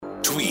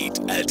Tweet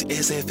at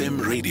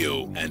SFM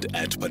Radio and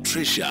at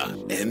Patricia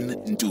N.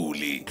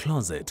 Nduli.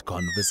 Closet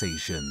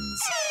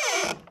Conversations.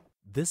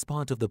 This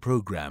part of the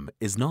program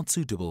is not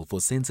suitable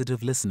for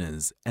sensitive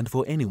listeners and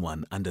for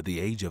anyone under the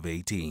age of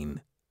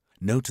 18.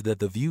 Note that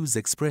the views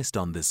expressed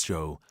on this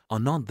show are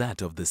not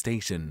that of the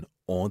station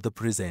or the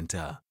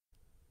presenter.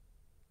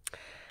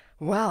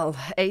 Well,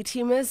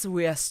 A-teamers,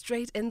 we are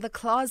straight in the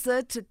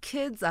closet.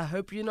 Kids, I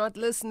hope you're not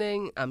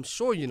listening. I'm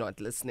sure you're not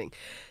listening.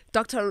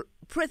 Dr.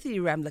 Prithy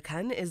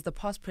Ramlachan is the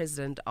past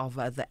president of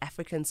the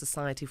African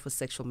Society for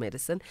Sexual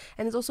Medicine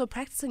and is also a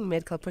practicing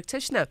medical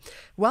practitioner.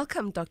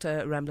 Welcome,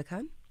 Dr.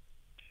 Ramlachan.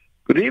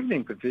 Good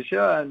evening,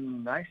 Patricia,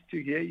 and nice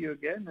to hear you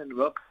again, and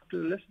welcome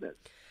to the listeners.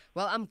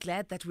 Well, I'm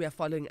glad that we are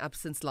following up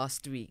since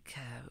last week.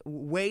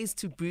 Ways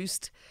to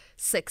boost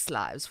sex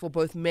lives for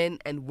both men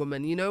and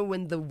women. You know,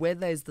 when the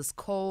weather is this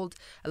cold,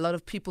 a lot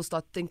of people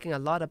start thinking a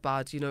lot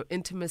about,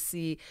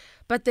 intimacy.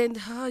 But then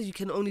you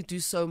can only do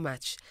so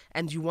much.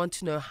 And you want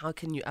to know, how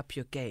can you up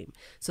your game?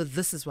 So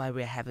this is why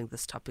we're having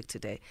this topic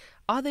today.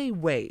 Are there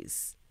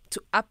ways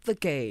to up the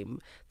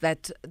game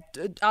that,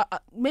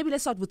 maybe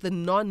let's start with the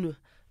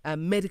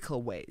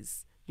non-medical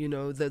ways,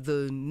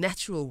 the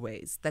natural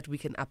ways that we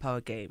can up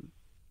our game?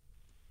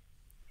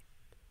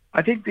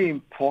 I think the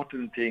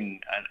important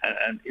thing,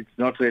 and it's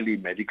not really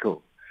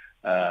medical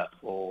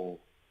or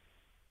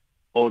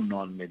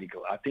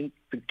non-medical, I think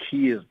the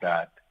key is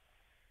that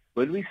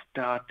when we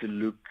start to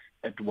look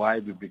at why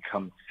we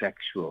become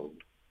sexual,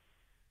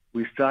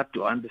 we start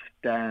to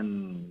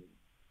understand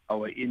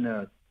our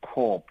inner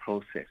core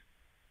process.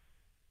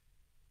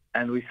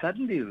 And we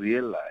suddenly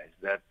realize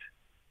that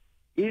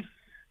if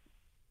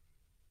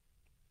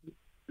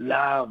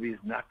love is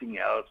nothing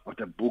else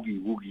but a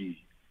boogie-woogie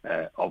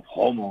of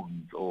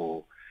hormones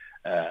or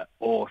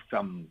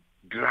some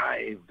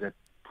drive that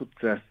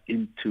puts us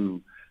into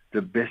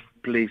the best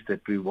place that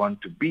we want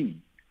to be,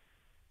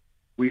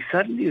 we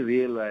suddenly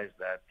realize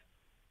that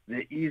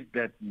there is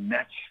that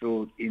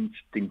natural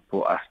instinct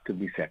for us to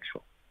be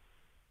sexual.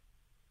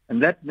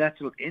 And that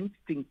natural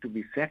instinct to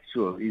be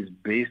sexual is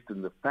based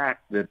on the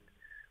fact that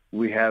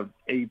we have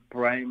a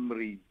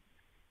primary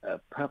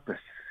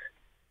purpose,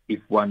 if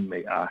one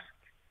may ask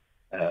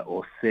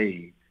or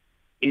say,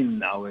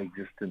 in our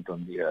existence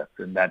on the earth,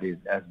 and that is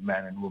as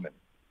man and woman.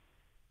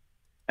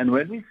 And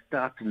when we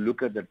start to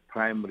look at that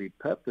primary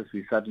purpose,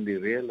 we suddenly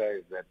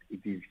realize that it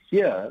is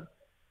here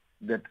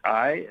that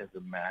I, as a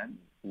man,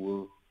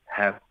 will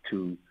have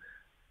to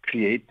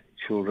create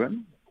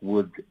children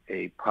with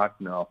a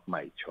partner of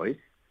my choice,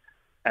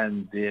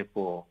 and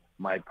therefore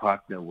my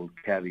partner will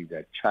carry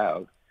that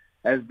child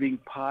as being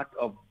part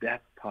of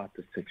that part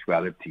of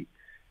sexuality,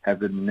 has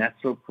a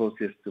natural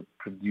process to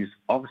produce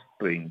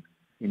offspring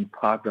in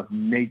part of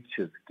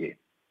nature's game.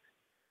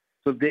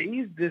 So there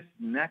is this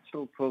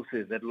natural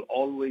process that will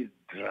always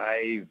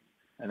drive,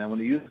 and I want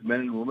to use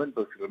men and women,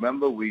 because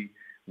remember we're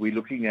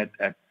looking at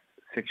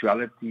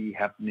sexuality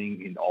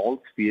happening in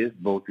all spheres,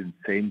 both in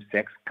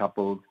same-sex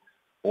couples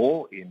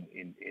or in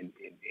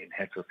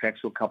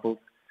heterosexual couples.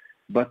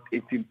 But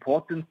it's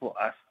important for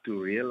us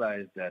to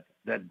realize that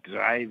that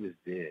drive is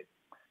there.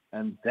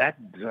 And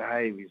that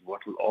drive is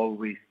what will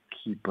always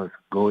keep us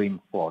going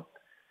forth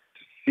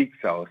to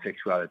fix our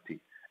sexuality.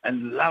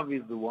 And love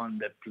is the one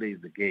that plays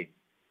the game.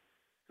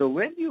 So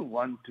when you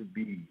want to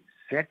be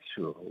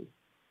sexual,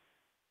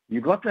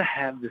 you got to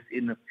have this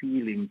inner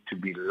feeling to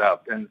be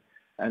loved. And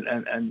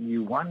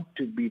you want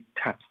to be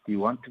touched. You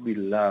want to be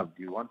loved.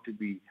 You want to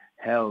be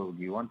held.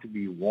 You want to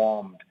be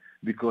warmed,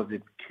 because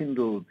it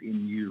kindles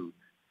in you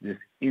this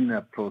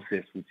inner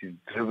process which is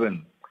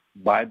driven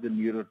by the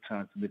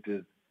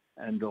neurotransmitters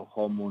and the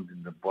hormones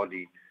in the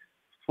body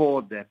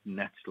for that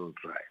natural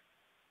drive.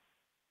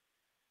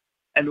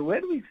 And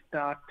when we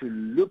start to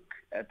look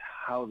at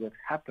how that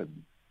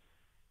happens,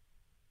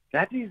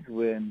 that is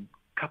when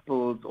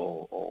couples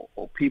or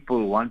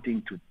people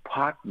wanting to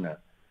partner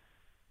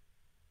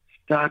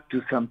start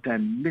to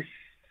sometimes miss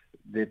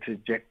their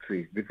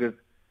trajectories, because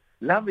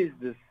love is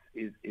this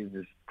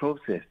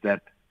process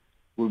that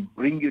will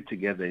bring you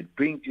together. It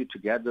brings you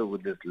together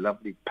with this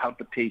lovely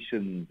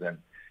palpitations and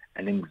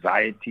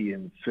anxiety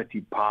and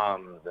sweaty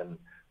palms and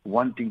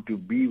wanting to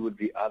be with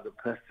the other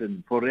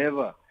person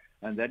forever.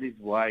 And that is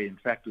why, in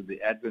fact, with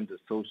the advent of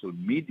social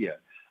media,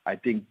 I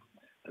think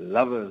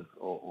lovers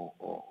or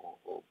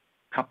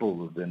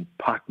couples and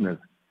partners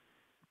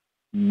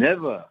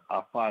never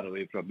are far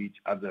away from each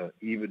other,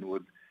 even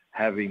with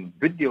having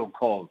video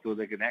calls, so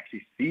they can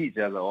actually see each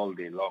other all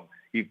day long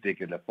if they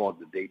can afford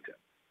the data.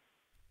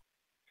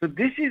 So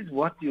this is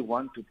what you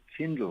want to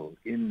kindle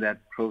in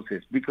that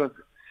process, because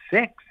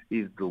sex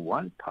is the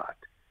one part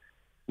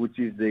which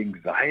is the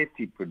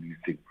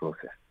anxiety-producing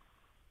process.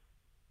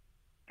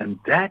 And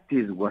that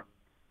is what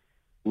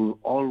will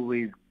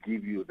always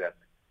give you that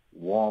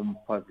warm,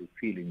 fuzzy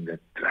feeling that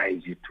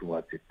drives you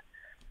towards it.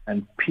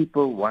 And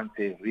people, once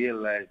they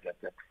realize that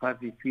that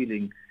fuzzy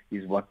feeling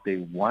is what they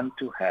want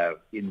to have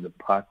in the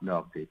partner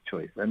of their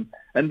choice. And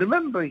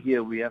remember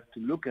here, we have to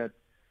look at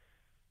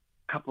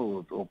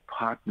couples or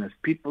partners,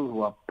 people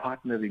who are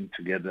partnering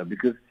together,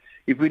 because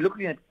If we're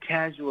looking at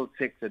casual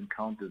sex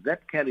encounters,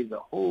 that carries a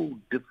whole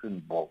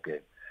different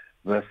ballgame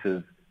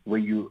versus where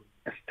you're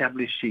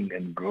establishing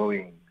and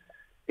growing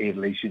a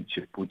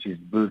relationship which is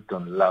built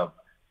on love,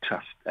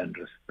 trust, and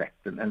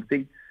respect. And I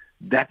think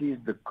that is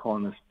the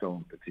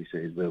cornerstone, Patricia,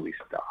 is where we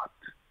start.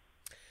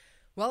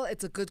 Well,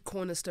 it's a good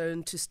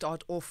cornerstone to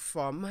start off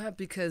from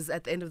because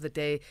at the end of the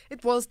day,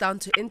 it boils down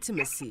to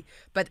intimacy.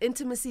 But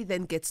intimacy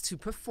then gets to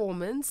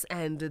performance,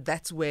 and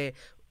that's where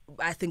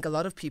I think a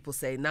lot of people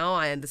say, now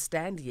I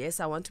understand, yes,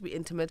 I want to be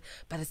intimate,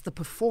 but it's the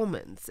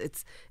performance.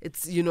 It's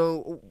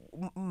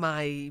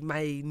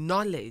my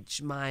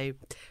knowledge, my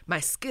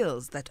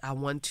skills that I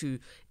want to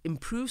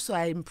improve so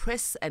I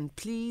impress and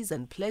please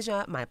and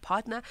pleasure my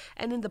partner,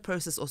 and in the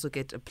process also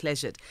get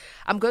pleasured.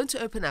 I'm going to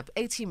open up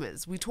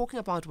A-teamers. We're talking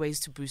about ways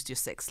to boost your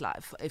sex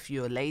life. If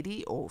you're a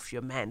lady or if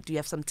you're a man, do you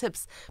have some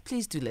tips?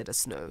 Please do let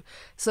us know.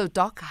 So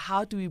Doc,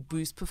 how do we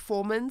boost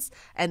performance?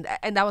 And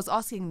I was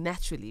asking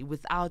naturally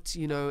without,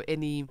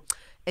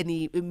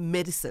 any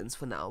medicines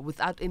for now,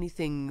 without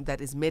anything that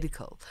is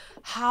medical.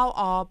 How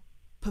are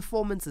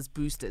performance is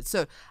boosted?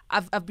 So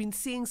I've been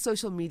seeing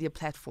social media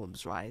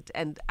platforms, right?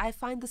 And I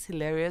find this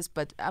hilarious,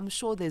 but I'm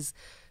sure there's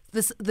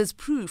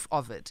proof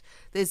of it.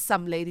 There's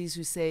some ladies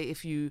who say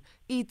if you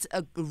eat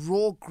a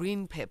raw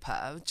green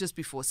pepper just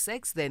before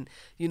sex, then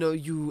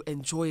you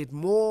enjoy it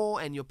more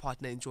and your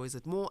partner enjoys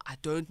it more. I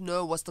don't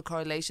know what's the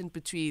correlation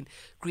between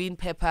green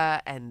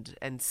pepper and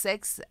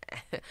sex.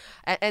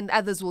 And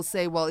others will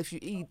say, well, if you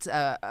eat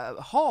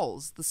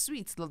Halls, the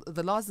sweets,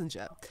 the lozenge,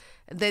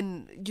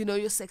 then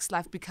your sex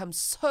life becomes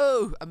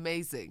so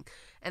amazing.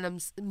 And I'm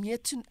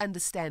yet to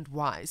understand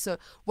why. So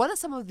what are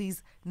some of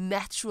these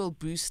natural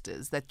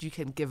boosters that you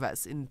can give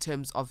us in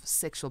terms of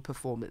sexual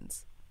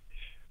performance?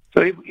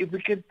 So if we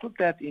can put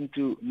that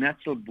into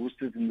natural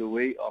boosters in the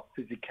way of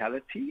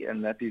physicality,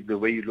 and that is the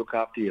way you look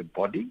after your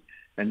body,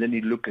 and then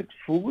you look at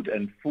food,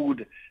 and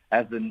food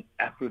as an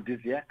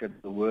aphrodisiac, and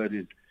the word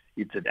is,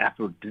 it's an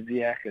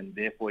aphrodisiac, and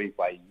therefore if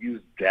I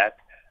use that,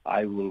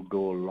 I will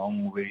go a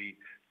long way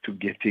to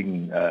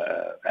getting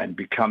and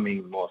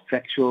becoming more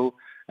sexual.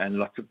 And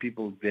lots of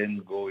people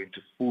then go into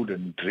food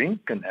and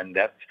drink, and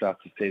that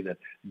starts to say that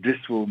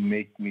this will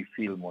make me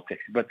feel more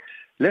sexy. But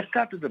let's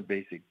start with the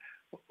basics.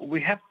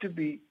 We have to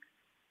be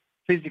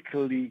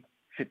physically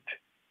fit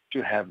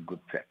to have good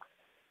sex.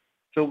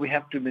 So we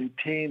have to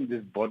maintain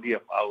this body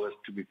of ours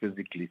to be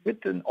physically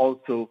fit and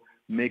also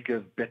make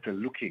us better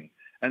looking.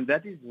 And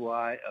that is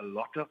why a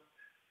lot of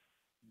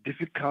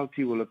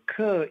difficulty will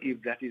occur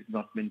if that is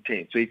not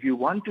maintained. So if you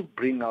want to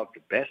bring out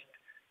the best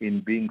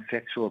in being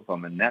sexual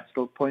from a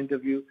natural point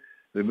of view,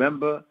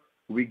 remember,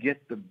 we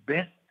get the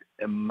best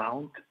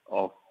amount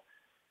of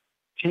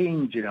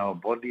change in our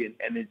body and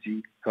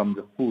energy from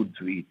the foods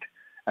we eat.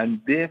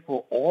 And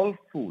therefore, all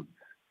foods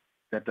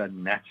that are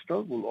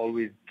natural will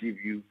always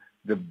give you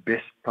the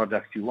best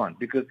products you want,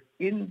 because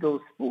in those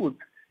foods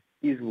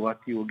is what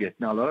you will get.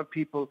 Now, a lot of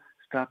people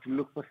start to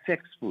look for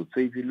sex food.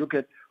 So if you look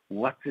at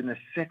what's in a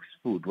sex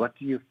food, what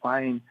do you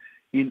find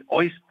in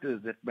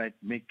oysters that might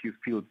make you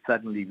feel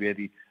suddenly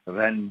very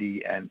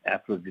randy and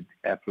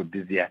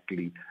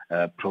aphrodisiacally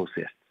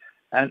processed?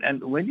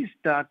 And when you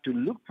start to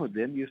look for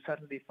them, you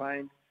suddenly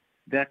find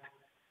that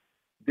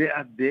they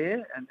are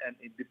there, and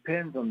it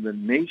depends on the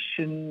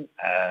nation,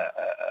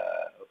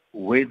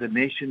 where the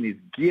nation is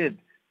geared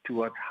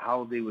towards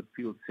how they would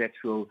feel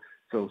sexual.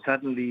 So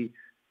suddenly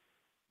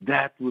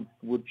that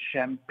would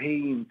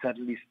champagne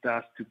suddenly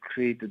starts to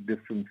create a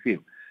different feel.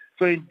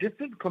 So in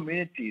different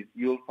communities,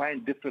 you'll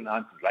find different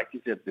answers. Like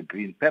you said, the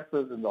green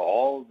peppers and the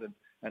halls,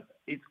 and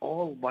it's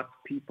all what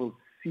people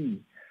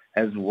see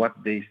as what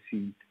they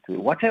see. So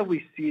what have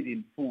we seen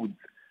in foods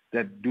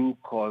that do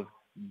cause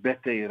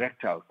better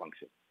erectile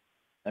function?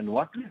 And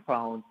what we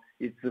found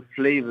is the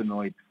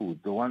flavonoid food,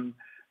 the one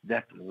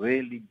that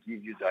really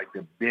give you, like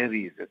the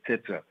berries,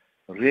 etc.,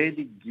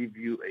 really give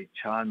you a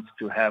chance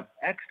to have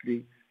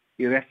actually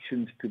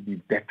erections to be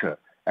better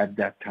at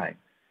that time.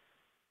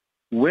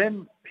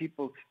 When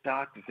people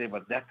start to say,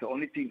 but that's the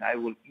only thing I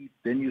will eat,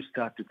 then you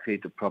start to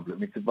create a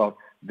problem. It's about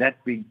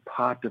that being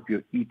part of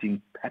your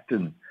eating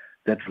pattern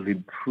that will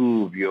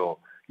improve your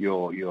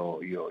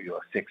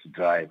sex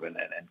drive and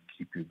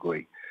keep you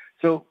going.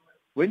 So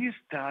when you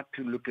start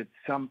to look at,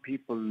 some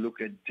people look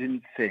at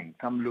ginseng,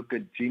 some look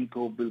at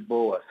ginkgo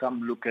biloba,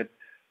 some look at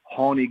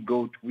horny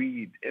goat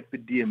weed,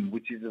 epidium,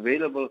 which is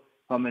available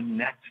from a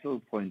natural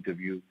point of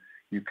view,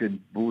 you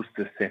can boost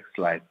the sex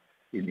life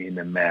in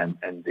a man,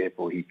 and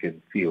therefore he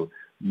can feel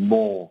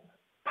more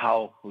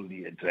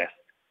powerfully addressed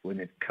when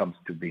it comes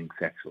to being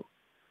sexual.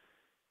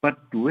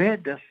 But where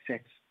does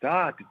sex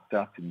start? It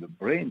starts in the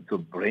brain. So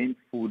brain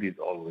food is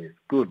always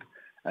good,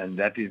 and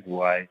that is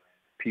why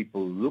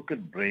people look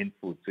at brain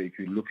food. So if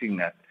you're looking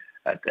at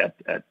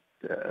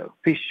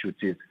fish,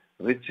 which is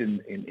rich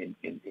in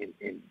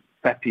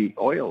fatty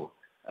oil,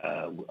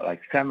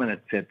 like salmon,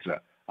 etc.,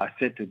 are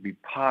said to be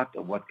part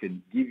of what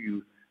can give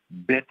you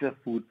better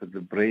food for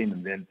the brain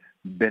and then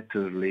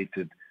better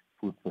related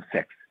food for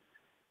sex.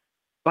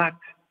 But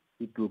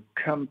it will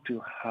come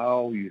to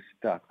how you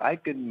start. I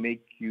can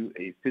make you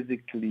a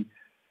physically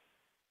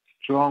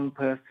strong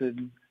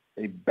person,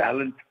 a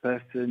balanced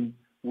person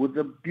with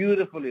a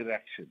beautiful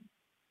erection.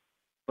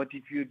 But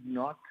if you're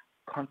not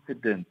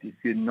confident, if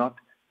you're not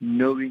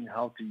knowing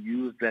how to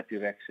use that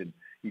erection,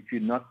 if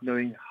you're not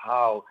knowing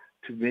how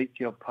to make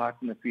your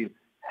partner feel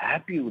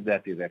happy with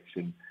that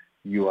erection,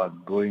 you are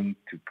going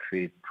to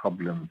create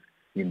problems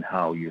in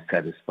how you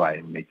satisfy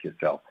and make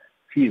yourself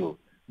feel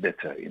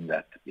better in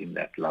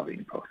that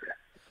loving process.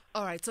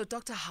 All right, so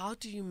doctor, how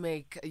do you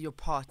make your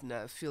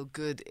partner feel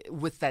good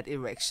with that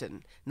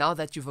erection now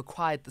that you've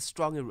acquired the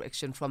strong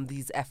erection from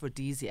these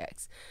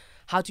aphrodisiacs?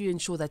 How do you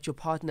ensure that your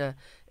partner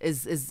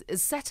is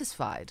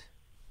satisfied?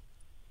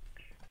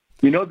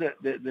 You know,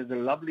 there's a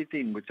lovely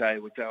thing which I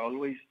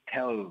always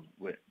tell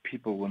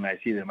people when I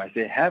see them. I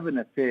say, have an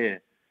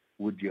affair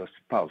with your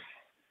spouse,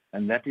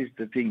 and that is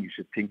the thing you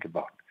should think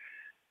about.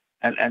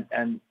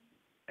 And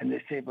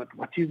they say, but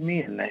what do you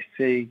mean? And I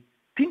say,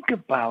 think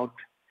about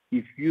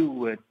if you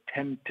were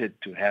tempted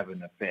to have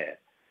an affair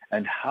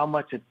and how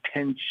much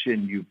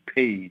attention you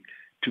pay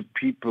to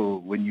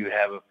people when you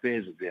have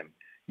affairs with them.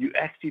 You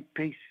actually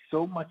pay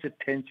so much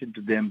attention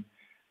to them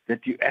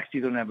that you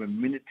actually don't have a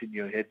minute in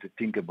your head to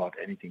think about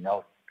anything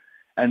else.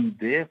 And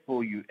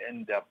therefore, you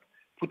end up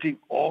putting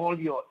all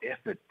your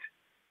effort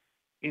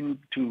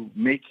into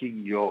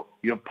making your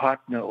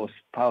partner or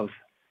spouse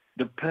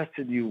the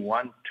person you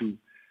want to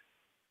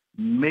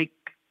make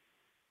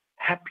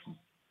happy,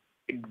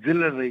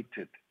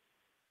 exhilarated,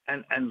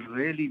 and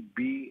really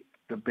be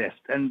the best.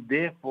 And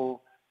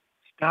therefore,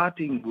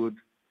 starting with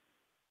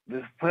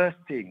the first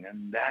thing,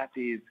 and that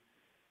is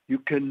you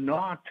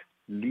cannot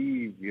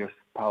leave your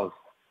spouse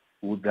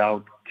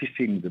without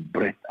kissing the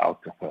breath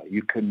out of her.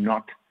 You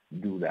cannot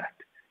do that.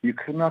 You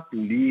cannot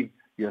leave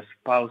your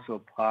spouse or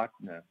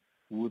partner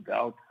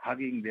without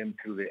hugging them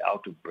till they're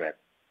out of breath.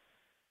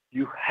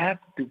 You have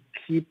to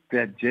keep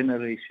that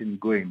generation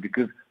going,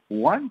 because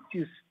once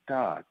you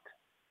start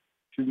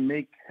to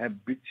make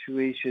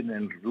habituation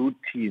and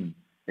routine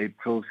a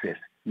process,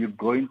 you're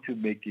going to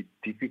make it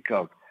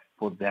difficult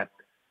for that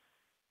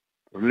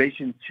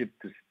relationship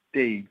to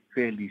stay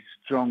fairly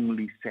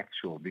strongly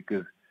sexual,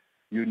 because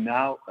you're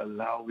now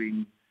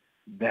allowing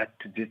that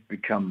to just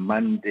become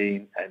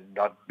mundane and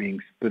not being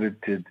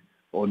spirited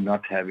or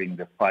not having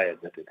the fire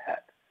that it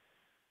had.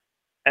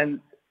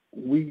 And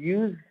we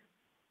use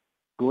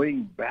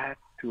going back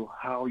to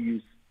how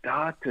you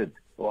started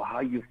or how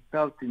you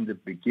felt in the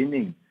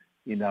beginning.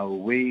 In our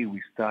way,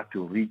 we start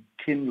to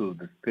rekindle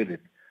the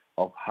spirit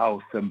of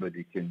how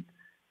somebody can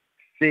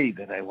say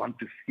that I want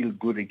to feel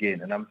good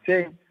again. And I'm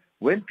saying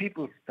when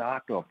people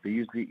start off, there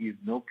usually is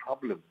no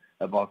problem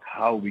about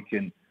how we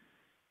can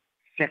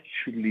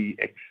sexually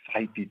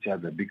excite each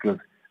other, because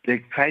the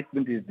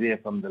excitement is there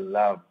from the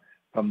love,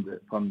 from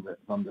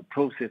the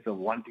process of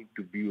wanting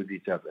to be with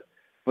each other.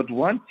 But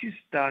once you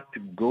start to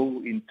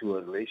go into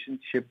a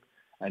relationship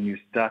and you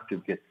start to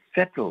get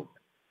settled,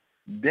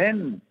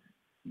 then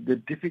the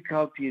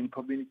difficulty in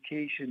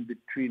communication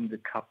between the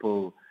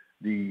couple,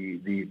 the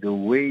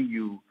way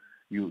you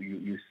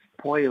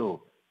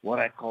spoil, what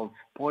I call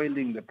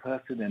spoiling the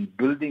person and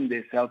building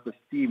their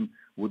self-esteem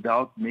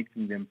without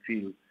making them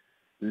feel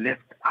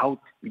left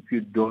out if you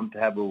don't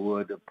have a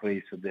word of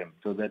praise for them.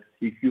 So that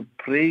if you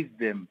praise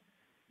them,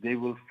 they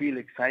will feel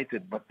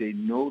excited, but they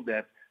know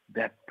that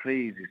that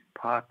praise is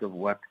part of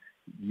what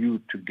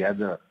you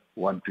together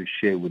want to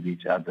share with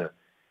each other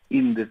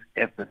in this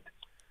effort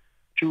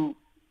to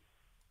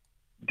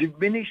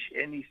diminish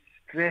any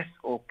stress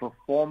or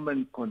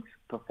performance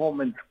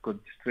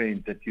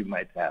constraints that you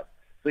might have.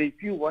 So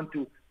if you want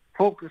to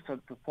focus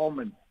on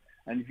performance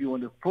and if you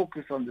want to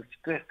focus on the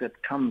stress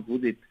that comes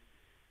with it,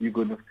 you're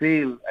going to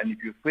fail. And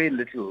if you fail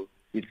little,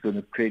 it's going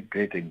to create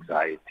great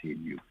anxiety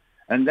in you.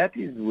 And that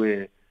is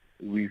where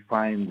we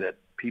find that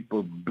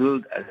people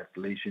build a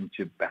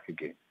relationship back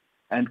again.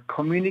 And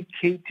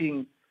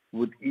communicating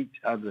with each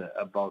other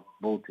about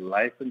both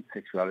life and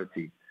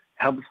sexuality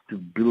helps to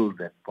build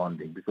that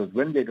bonding, because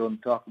when they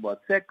don't talk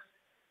about sex,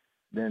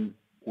 then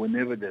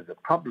whenever there's a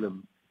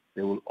problem,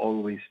 they will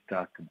always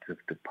start to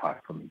drift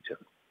apart from each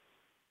other.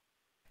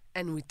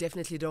 And we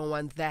definitely don't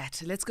want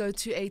that. Let's go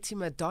to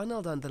Atima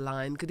Donald on the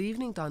line. Good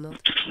evening, Donald.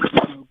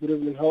 Good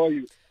evening. How are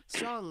you?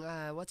 Strong.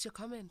 What's your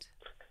comment?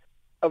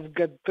 I've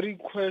got 3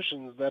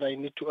 questions that I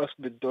need to ask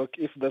the doc,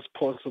 if that's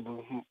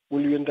possible.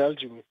 Will you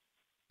indulge me?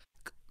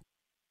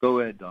 Go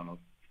ahead, Donald.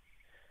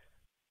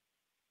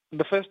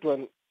 The first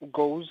one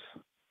goes,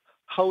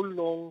 how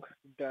long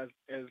does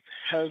a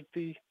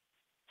healthy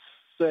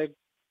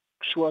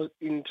sexual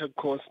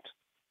intercourse,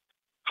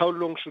 how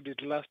long should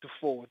it last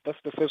for? That's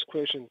the first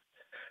question.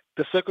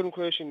 The second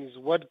question is,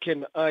 what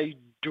can I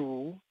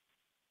do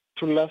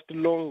to last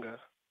longer?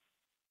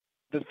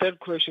 The third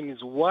question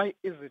is, why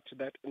is it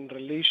that in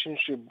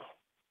relationship,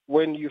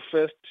 when you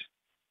first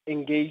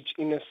engage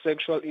in a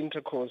sexual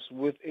intercourse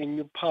with a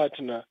new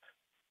partner,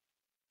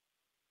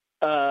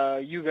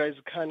 you guys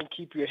can't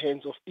keep your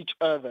hands off each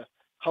other?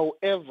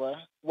 However,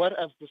 what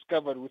I've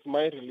discovered with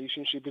my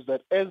relationship is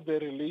that as the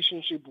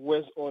relationship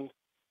wears on,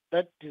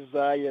 that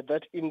desire,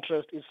 that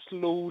interest is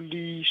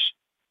slowly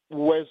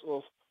wears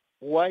off.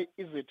 Why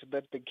is it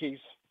that the case?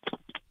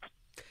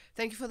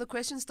 Thank you for the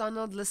questions,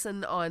 Donald.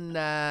 Listen on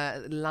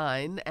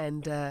line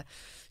and,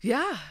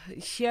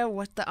 hear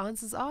what the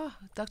answers are.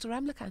 Dr.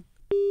 Ramlachan.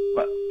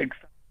 Well,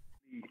 exactly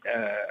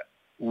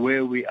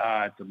where we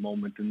are at the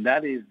moment, and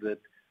that is that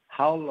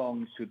how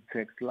long should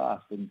sex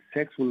last? And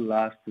sex will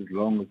last as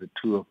long as the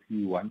two of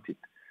you want it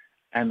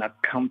and are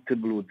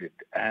comfortable with it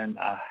and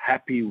are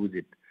happy with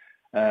it.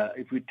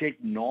 If we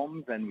take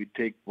norms and we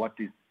take what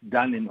is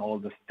done in all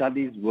the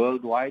studies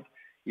worldwide,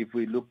 if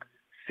we look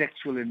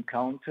sexual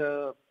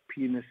encounter,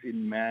 penis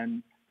in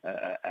man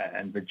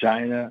and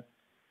vagina,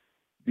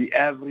 the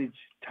average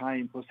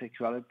time for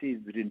sexuality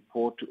is between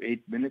 4 to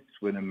 8 minutes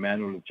when a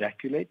man will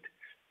ejaculate.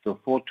 So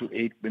 4 to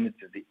 8 minutes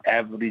is the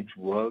average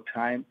world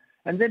time.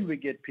 And then we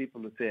get people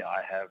who say,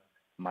 I have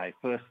my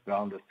first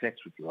round of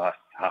sex, which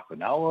lasts half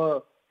an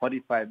hour,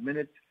 45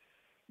 minutes.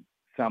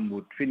 Some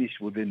would finish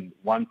within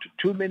 1 to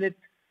 2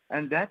 minutes.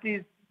 And that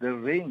is the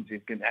range.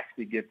 It can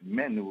actually get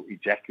men who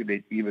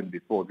ejaculate even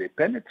before they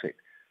penetrate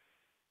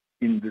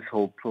in this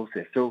whole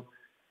process. So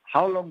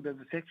how long does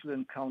a sexual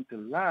encounter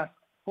last?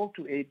 4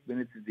 to 8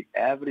 minutes is the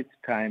average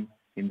time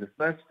in the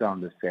first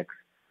round of sex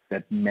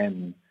that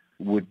men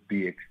would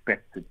be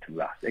expected to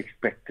last.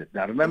 Expected.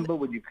 Now remember,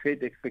 when you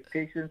create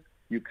expectations,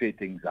 you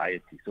create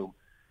anxiety. So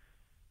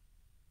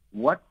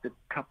what the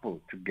couple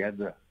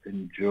together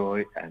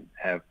enjoy and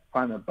have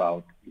fun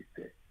about is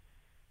this.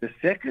 The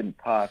second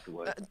part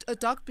was...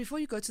 Doc, before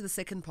you go to the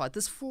second part,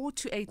 this 4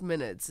 to 8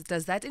 minutes,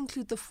 does that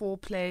include the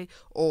foreplay,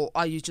 or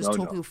are you just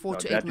talking 4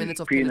 to 8 minutes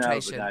of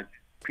penetration?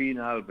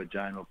 Penile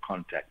vaginal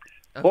contact.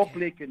 Okay.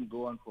 Foreplay can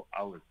go on for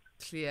hours.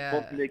 Clear.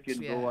 Foreplay can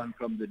go on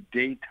from the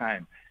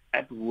daytime.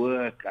 At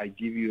work, I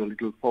give you a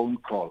little phone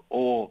call,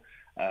 or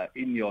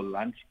in your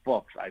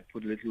lunchbox, I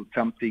put a little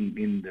something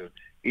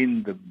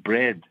in the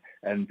bread,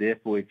 and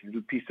therefore it's a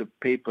little piece of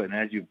paper, and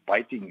as you're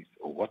biting it,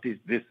 oh, what is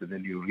this? And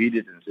then you read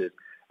it and it says,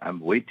 I'm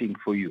waiting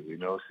for you,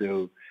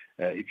 So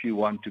if you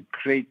want to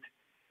create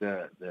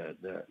the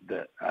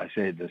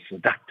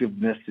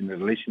seductiveness in a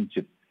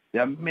relationship,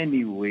 there are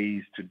many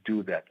ways to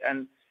do that.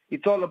 And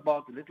it's all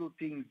about the little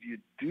things you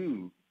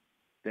do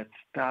that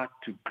start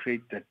to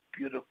create that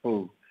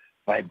beautiful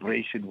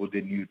vibration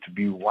within you to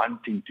be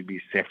wanting to be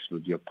sex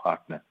with your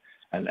partner.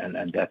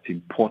 And that's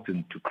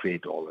important to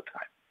create all the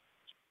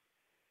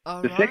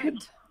time.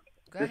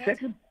 The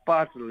second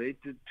part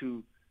related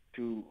to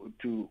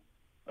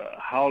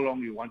how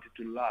long you want it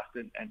to last.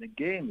 And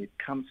again, it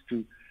comes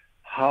to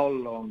how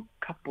long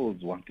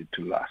couples want it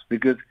to last.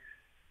 Because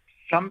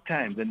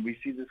sometimes, and we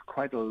see this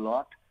quite a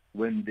lot,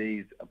 when there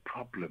is a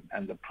problem.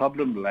 And the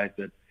problem lies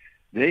that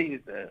there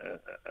is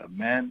a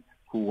man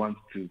who wants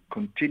to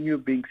continue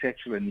being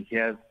sexual, and he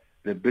has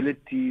the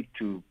ability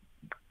to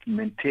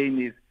maintain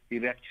his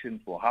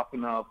erection for half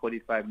an hour,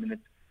 45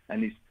 minutes,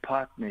 and his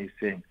partner is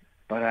saying,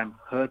 but I'm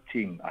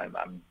hurting,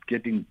 I'm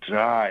getting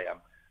dry,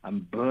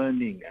 I'm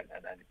burning, and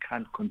I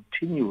can't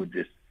continue with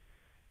this.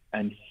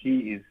 And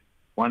he is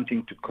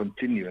wanting to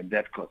continue, and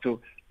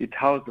so it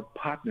how's the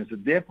partner. So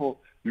therefore,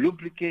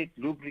 lubricate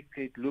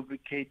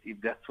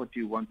if that's what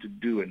you want to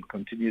do and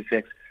continue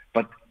sex.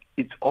 But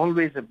it's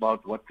always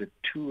about what the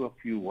two of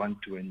you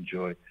want to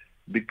enjoy,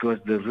 because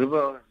the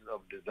rivers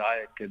of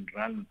desire can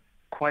run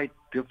quite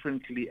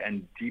differently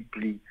and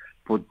deeply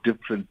for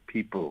different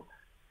people.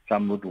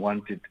 Some would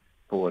want it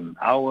for an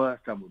hour,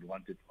 some would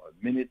want it for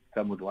a minute,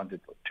 some would want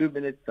it for 2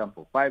 minutes, some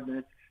for 5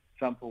 minutes,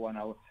 some for 1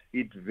 hour.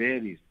 It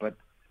varies, but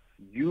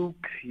you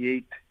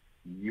create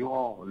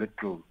your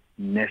little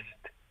nest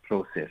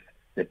process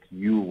that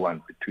you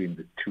want between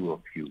the two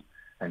of you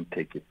and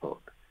take it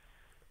forward.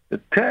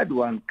 The third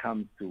one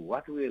comes to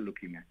what we're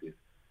looking at is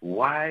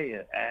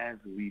why, as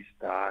we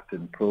start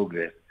and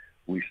progress,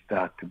 we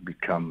start to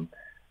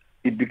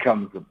it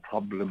becomes a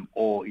problem,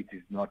 or it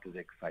is not as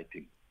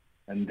exciting.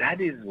 And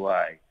that is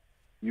why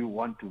you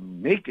want to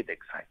make it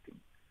exciting.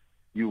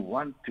 You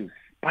want to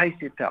spice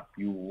it up.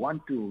 You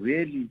want to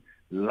really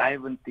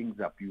liven things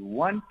up. You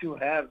want to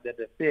have that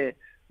affair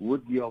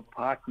with your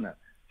partner.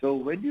 So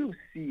when you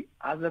see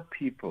other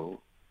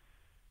people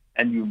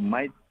and you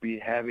might be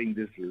having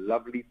this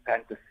lovely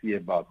fantasy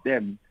about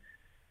them,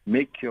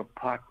 make your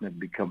partner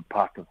become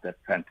part of that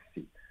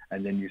fantasy.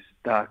 And then you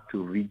start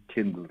to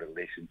rekindle the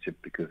relationship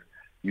because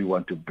you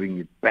want to bring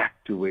it back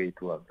to where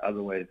it was.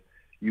 Otherwise,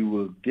 you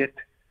will get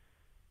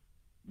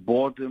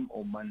boredom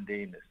or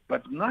mundaneness.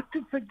 But not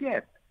to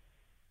forget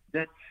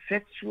that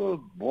sexual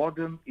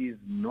boredom is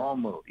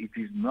normal. It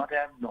is not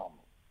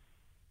abnormal.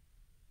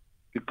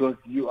 Because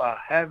you are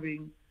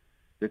having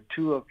the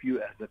two of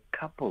you as a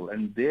couple,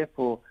 and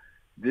therefore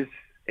this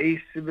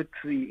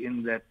asymmetry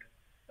in that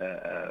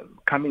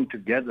coming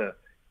together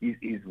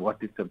is what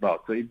it's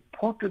about. So it's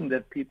important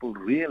that people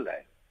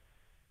realize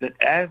that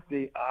as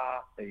they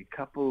are a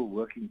couple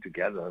working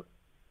together,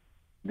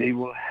 they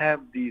will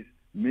have these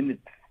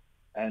minutes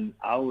and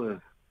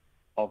hours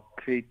of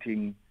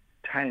creating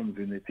times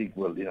when they think,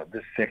 well,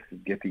 this sex is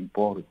getting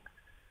boring.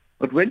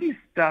 But when you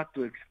start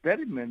to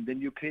experiment,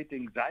 then you create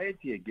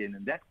anxiety again,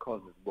 and that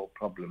causes more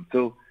problems.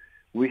 So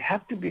we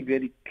have to be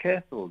very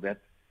careful that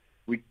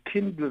we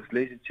kindle this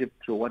relationship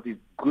to what is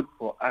good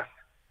for us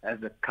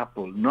as a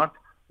couple, not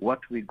what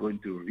we're going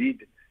to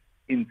read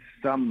in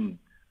some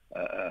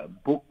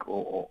book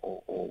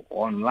or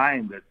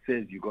online that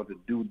says you got to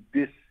do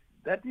this.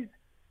 That is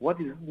what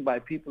is written by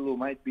people who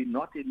might be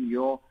not in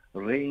your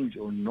range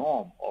or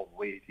norm of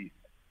where it is.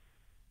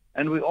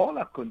 And we all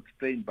are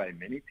constrained by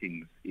many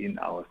things in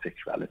our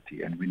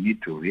sexuality, and we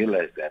need to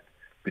realize that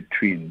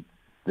between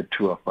the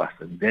two of us,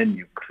 and then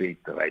you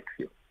create the right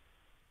feel.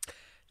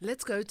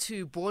 Let's go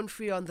to Born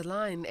Free on the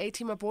line.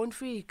 Atima Born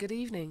Free, good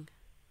evening.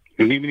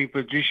 Good evening,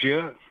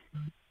 Patricia.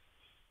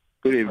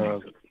 Good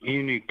evening.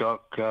 Evening,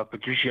 Doc.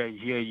 Patricia, I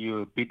hear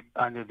you're a bit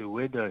under the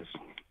weather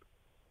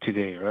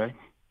today, right?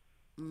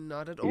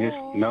 Not at Yes?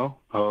 all. No?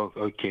 Oh,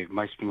 okay.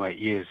 Must be my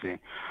ears then.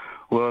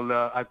 Well,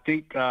 I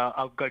think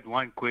I've got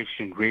one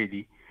question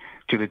ready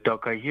to the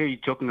doc. I hear you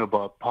talking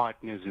about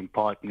partners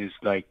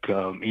like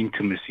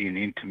intimacy and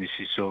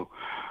intimacy. So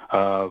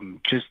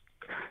just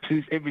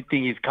since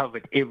everything is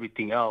covered,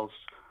 everything else,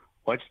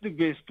 what's the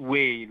best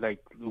way, like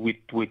with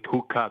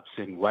hookups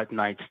and what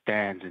night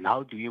stands, and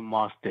how do you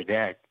master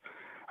that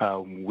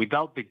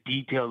without the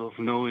detail of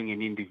knowing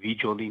an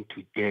individual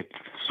into depth,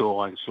 so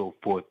on and so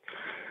forth?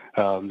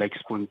 Like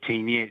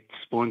spontaneity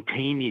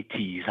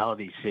is how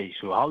they say.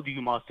 So how do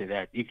you master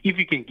that? If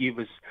you can give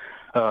us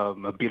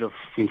a bit of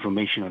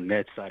information on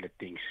that side of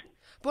things.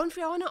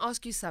 Bonfrey, I want to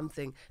ask you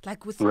something.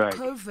 Like with Right.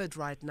 COVID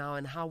right now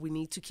and how we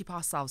need to keep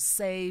ourselves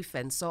safe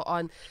and so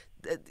on,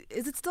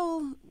 is it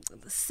still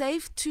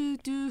safe to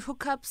do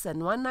hookups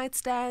and one-night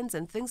stands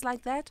and things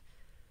like that?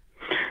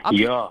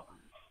 Yeah.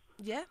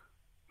 Yeah?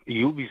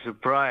 You'll be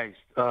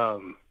surprised.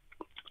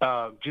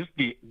 Just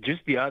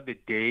the other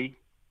day,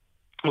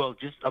 well,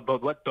 just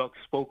about what Doc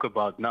spoke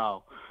about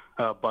now,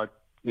 about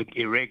the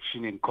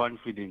erection and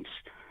confidence.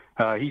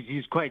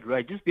 He's quite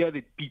right. Just the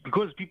other,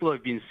 because people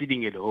have been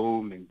sitting at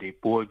home and they're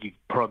bored, you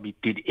probably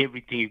did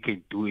everything you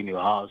can do in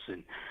your house.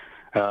 And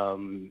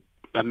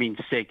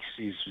sex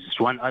is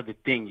one other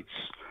thing.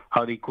 It's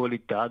how they call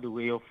it, the other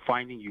way of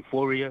finding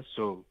euphoria.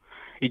 So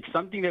it's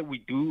something that we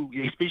do,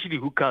 especially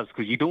hookups,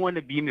 because you don't want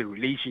to be in a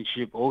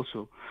relationship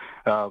also.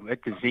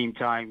 At the same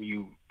time,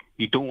 you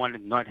don't want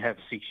to not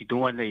have sex. You don't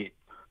want to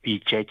be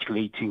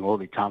ejaculating all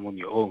the time on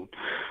your own.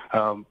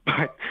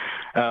 But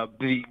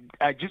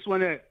I just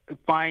want to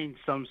find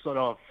some sort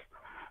of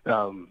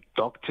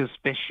doctor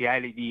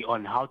speciality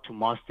on how to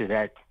master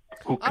that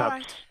hookups. All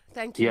right.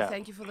 Thank you. Yeah.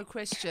 Thank you for the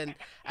question.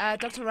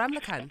 Dr.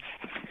 Ramlachan.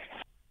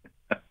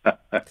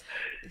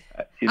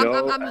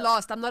 I'm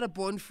lost. I'm not a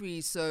Born Free,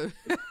 so...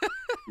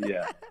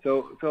 Yeah.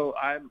 So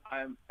I'm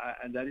and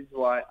that is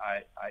why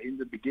I in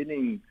the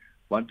beginning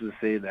want to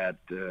say that,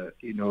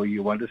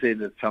 you want to say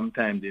that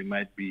sometimes there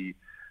might be,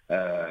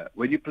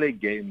 when you play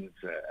games,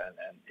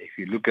 and if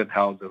you look at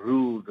how the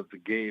rules of the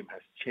game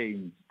has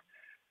changed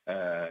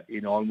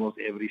in almost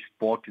every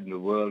sport in the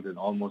world and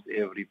almost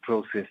every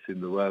process in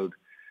the world,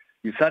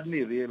 you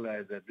suddenly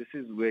realize that this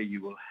is where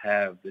you will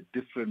have the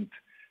different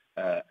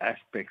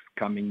aspects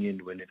coming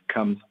in when it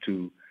comes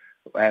to,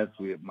 as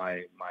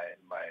my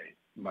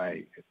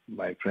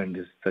friend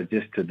has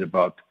suggested,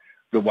 about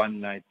the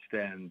one-night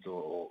stands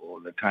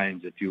or the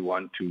times that you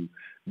want to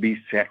be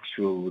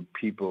sexual with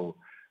people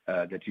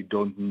that you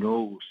don't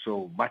know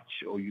so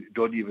much or you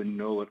don't even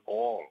know at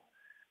all.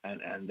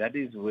 And that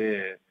is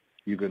where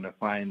you're going to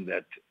find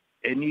that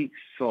any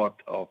sort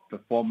of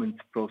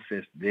performance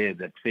process there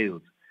that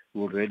fails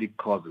will really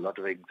cause a lot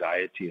of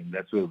anxiety. And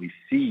that's where we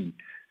see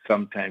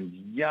sometimes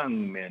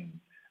young men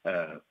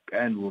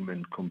and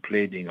women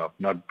complaining of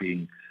not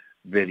being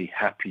very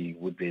happy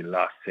with their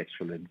last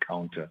sexual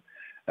encounter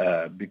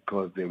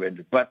because they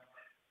went. But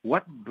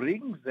what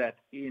brings that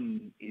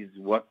in is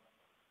what,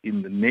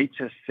 in the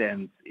nature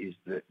sense, is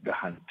the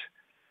hunt.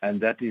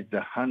 And that is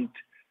the hunt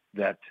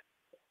that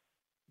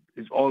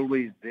is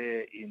always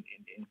there in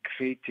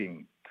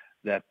creating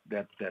that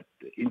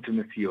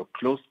intimacy or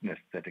closeness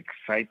that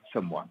excites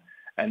someone.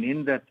 And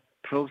in that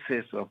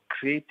process of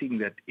creating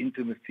that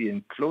intimacy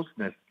and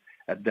closeness,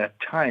 at that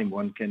time,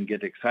 one can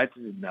get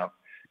excited enough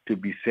to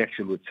be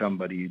sexual with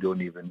somebody you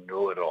don't even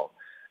know at all.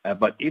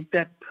 But if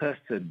that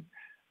person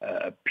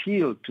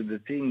appealed to the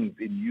things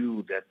in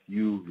you that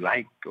you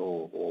like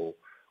or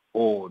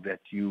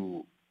that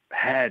you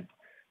had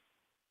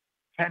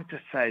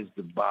fantasized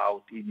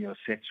about in your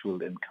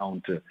sexual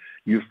encounter,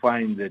 you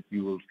find that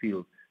you will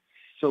feel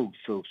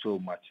so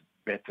much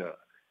better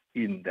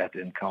in that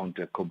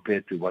encounter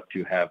compared to what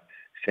you have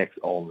sex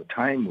all the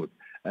time with.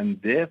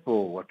 And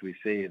therefore, what we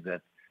say is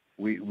that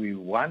we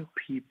want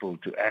people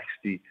to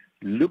actually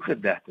look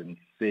at that and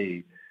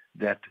say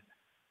that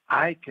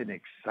I can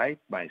excite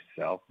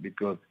myself,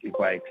 because if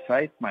I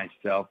excite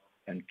myself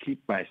and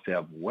keep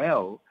myself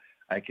well,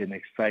 I can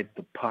excite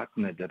the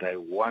partner that I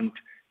want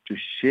to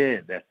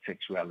share that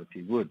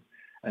sexuality with.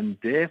 And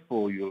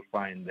therefore, you'll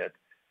find that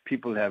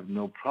people have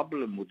no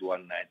problem with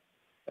one-night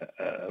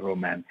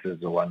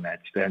romances or one-night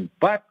stands.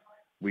 But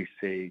we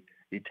say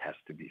It has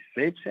to be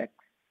safe sex.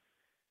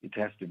 It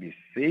has to be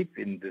safe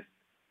in this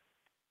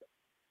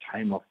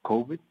time of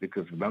COVID,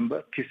 because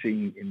remember,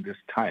 kissing in this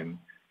time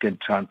can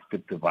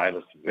transmit the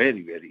virus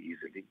very, very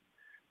easily.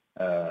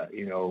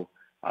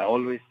 I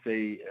always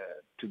say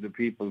to the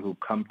people who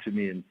come to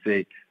me and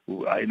say,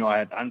 I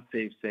had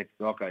unsafe sex,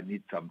 doc, I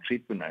need some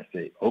treatment. I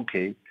say,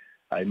 okay,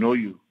 I know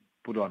you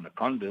put on a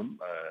condom.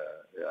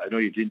 I know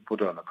you didn't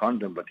put on a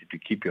condom, but if you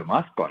keep your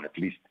mask on at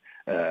least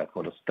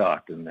for the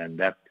start, and then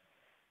that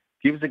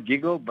gives a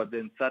giggle, but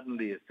then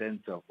suddenly a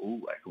sense of,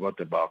 I forgot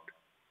about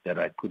that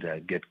I could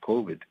get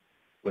COVID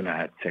when I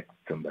had sex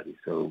with somebody.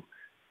 So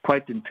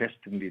quite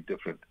interestingly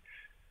different.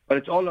 But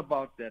it's all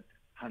about that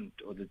hunt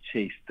or the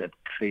chase that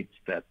creates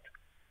that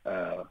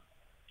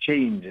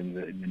change in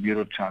the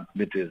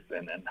neurotransmitters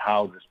and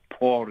how this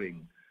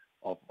pouring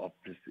of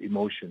this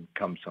emotion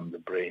comes from the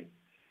brain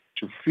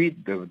to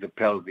feed the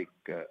pelvic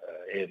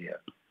area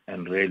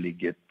and really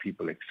get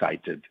people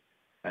excited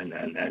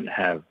and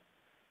have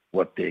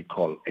what they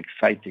call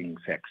exciting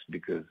sex,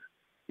 because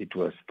it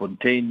was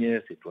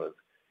spontaneous, it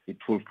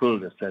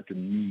fulfilled a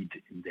certain need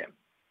in them.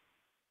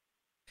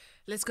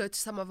 Let's go to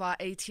some of our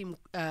A-Team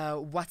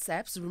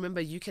WhatsApps.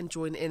 Remember, you can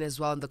join in as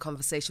well in the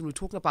conversation. We're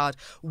talking about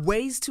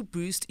ways to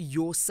boost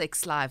your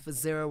sex life.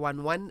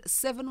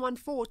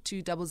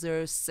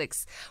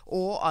 011-714-2006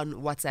 or on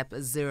WhatsApp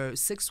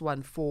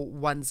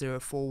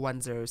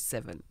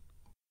 0614104107.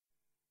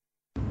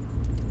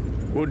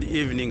 Good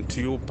evening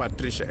to you,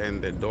 Patricia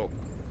and the dog.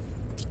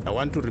 I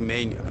want to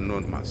remain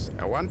anonymous.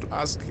 I want to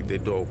ask the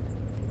dog.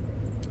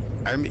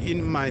 I'm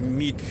in my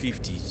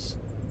mid-50s.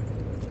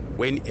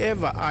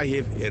 Whenever I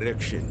have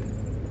erection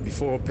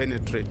before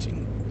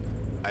penetrating,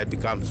 I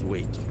become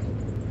weight.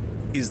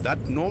 Is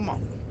that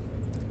normal?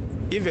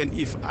 Even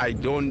if I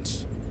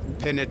don't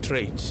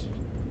penetrate,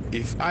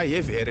 if I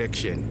have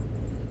erection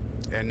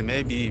and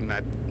maybe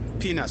my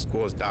penis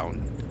goes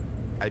down,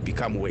 I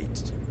become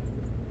weight.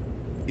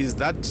 Is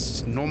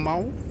that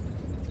normal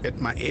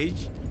at my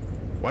age?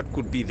 What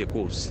could be the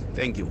cause?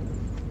 Thank you.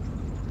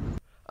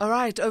 All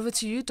right, over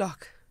to you,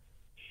 Doc.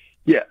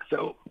 Yeah,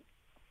 so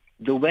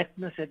the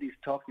wetness that he's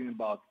talking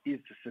about is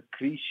the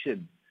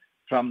secretion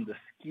from the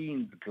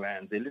Skene's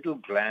glands, the little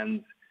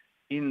glands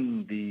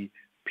in the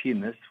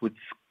penis which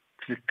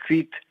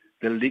secrete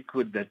the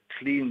liquid that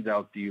cleans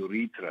out the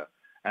urethra.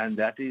 And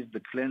that is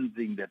the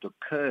cleansing that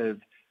occurs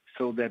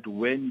so that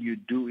when you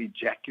do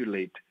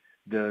ejaculate,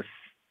 the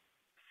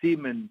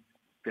semen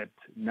that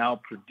now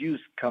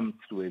produced comes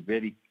through a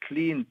very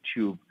clean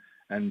tube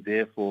and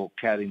therefore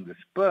carrying the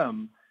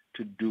sperm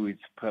to do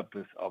its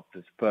purpose of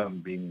the sperm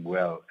being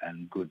well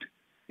and good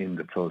in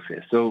the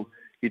process. So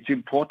it's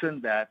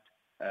important that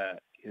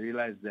you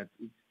realize that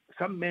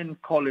some men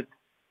call it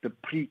the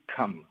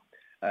pre-cum,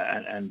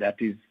 and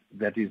that is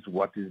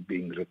what is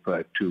being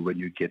referred to when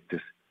you get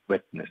this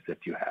wetness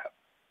that you have.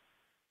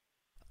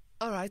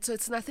 All right, so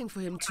it's nothing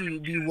for him to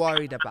be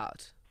worried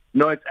about.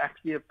 No, it's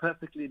actually a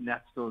perfectly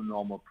natural,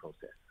 normal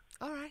process.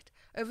 All right,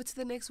 over to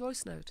the next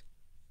voice note.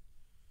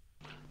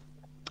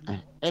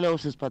 Hello,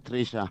 Sis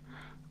Patricia.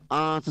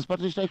 Sis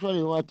Patricia,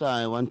 actually what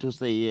I want to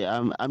say,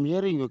 I'm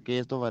hearing your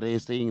guest over there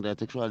saying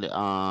that actually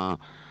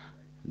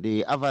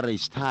the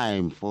average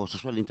time for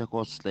sexual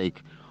intercourse is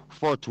like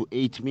 4 to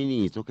 8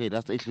 minutes. Okay,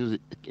 that's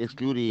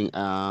excluding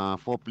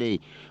foreplay.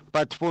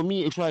 But for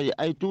me, actually,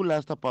 I do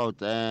last about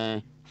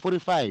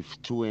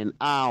 45 to an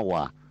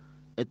hour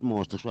at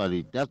most,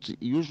 actually. That's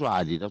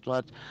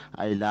what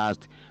I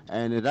last.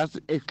 And that's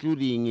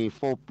excluding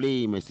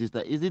foreplay, my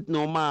sister. Is it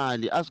normal?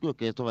 Ask your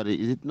guest over there,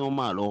 is it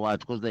normal or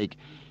what? Because like,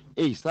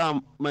 hey,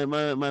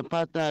 my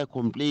partner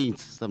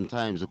complains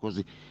sometimes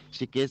because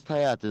she gets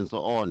tired and so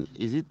on.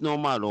 Is it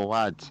normal or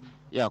what?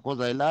 Yeah,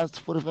 because I last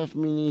 45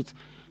 minutes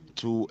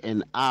to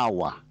an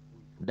hour.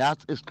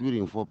 That's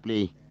excluding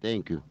foreplay.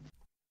 Thank you.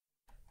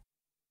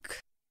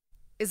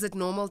 Is it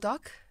normal,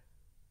 Doc?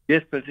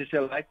 Yes,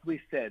 Patricia, like we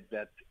said,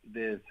 that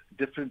there's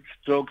different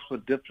strokes for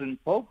different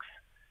folks,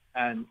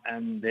 and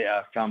there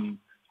are some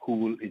who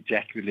will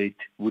ejaculate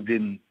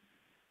within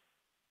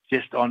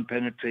just on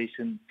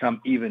penetration,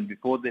 some even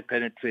before they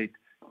penetrate,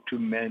 to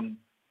men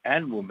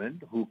and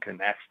women who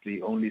can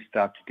actually only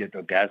start to get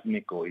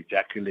orgasmic or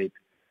ejaculate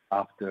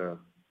after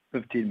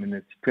 15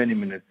 minutes, 20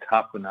 minutes,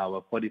 half an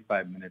hour,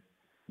 45 minutes.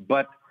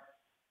 But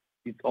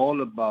it's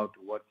all about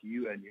what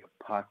you and your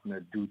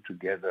partner do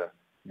together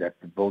that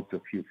the both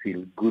of you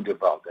feel good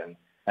about.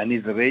 And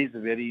he's raised a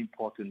very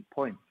important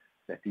point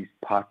that his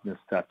partner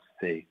starts to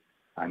say,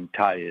 I'm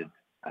tired,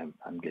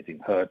 I'm getting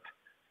hurt,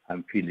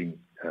 I'm feeling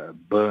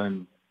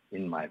burn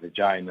in my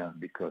vagina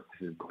because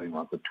this is going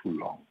on for too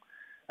long.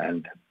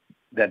 And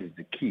that is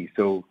the key.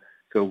 So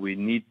we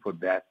need for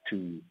that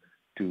to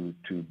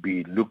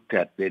be looked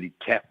at very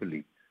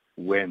carefully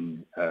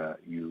when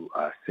you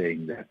are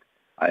saying that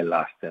I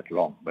last that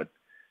long. But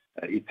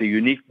it's a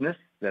uniqueness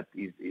that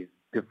is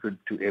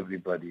different to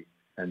everybody,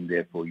 and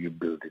therefore you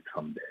build it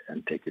from there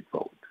and take it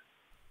forward.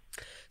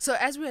 So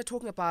as we are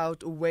talking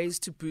about ways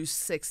to boost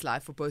sex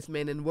life for both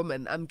men and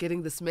women, I'm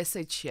getting this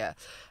message here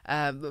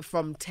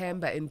from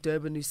Tamba in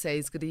Durban who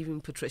says, "Good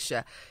evening,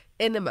 Patricia.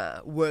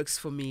 Enema works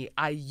for me.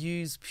 I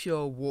use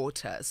pure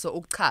water."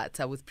 So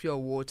ukata with pure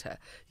water,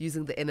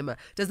 using the enema.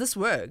 Does this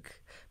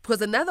work?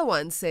 Because another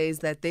one says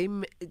that they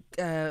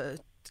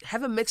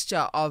have a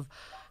mixture of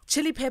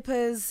chili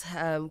peppers,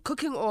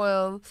 cooking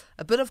oil,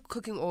 a bit of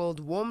cooking oil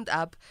warmed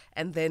up,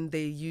 and then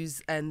they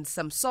use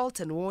some salt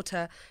and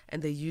water,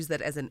 and they use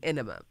that as an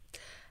enema.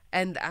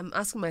 And I'm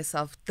asking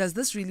myself, does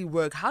this really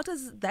work? How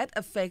does that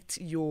affect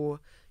your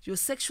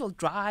sexual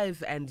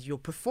drive and your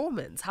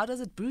performance? How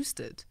does it boost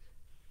it?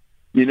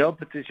 You know,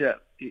 Patricia,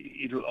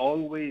 it will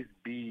always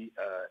be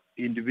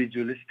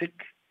individualistic,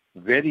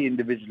 very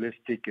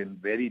individualistic and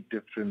very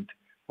different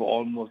for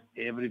almost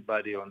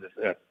everybody on this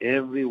earth.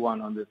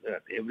 Everyone on this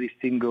earth, every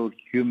single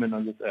human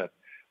on this earth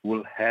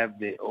will have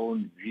their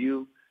own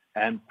view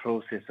and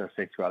process of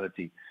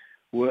sexuality.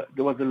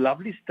 There was a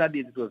lovely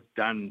study that was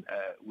done,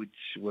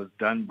 which was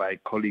done by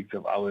colleagues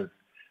of ours,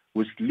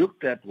 which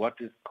looked at what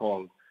is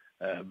called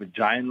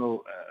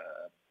vaginal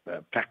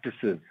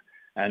practices.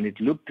 And it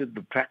looked at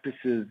the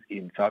practices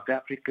in South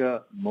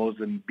Africa,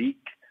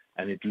 Mozambique,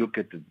 and it looked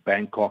at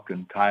Bangkok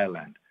and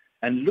Thailand.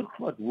 And look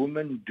what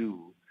women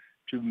do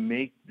to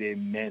make their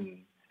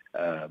men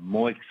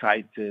more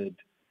excited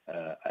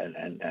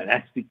and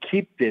actually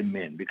keep their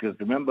men. Because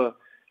remember,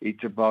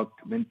 it's about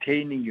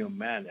maintaining your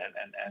man.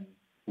 And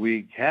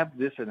we have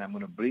this, and I'm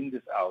going to bring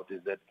this out,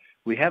 is that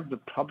we have the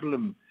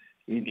problem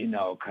in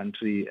our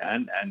country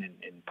and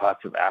in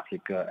parts of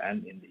Africa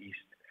and in the East,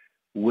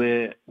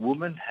 where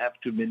women have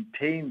to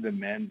maintain the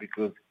man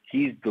because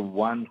he's the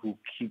one who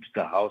keeps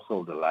the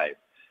household alive.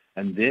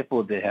 And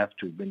therefore, they have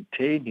to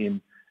maintain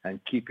him and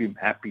keep him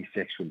happy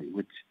sexually,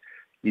 which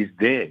is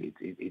there.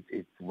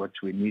 It's what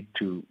we need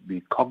to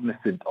be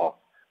cognizant of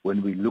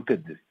when we look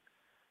at this.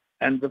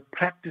 And the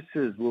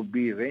practices will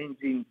be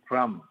ranging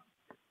from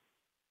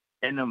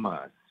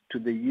enemas to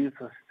the use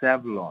of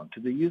Savlon, to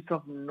the use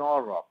of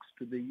Norox,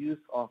 to the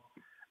use of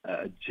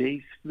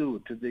Jay's flu,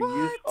 to the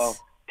use of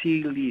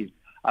tea leaves.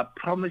 I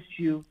promise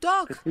you,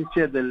 Doc,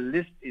 Patricia, the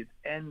list is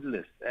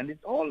endless. And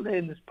it's all there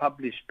in this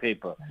published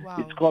paper. Wow.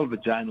 It's called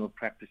Vaginal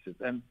Practices.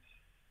 And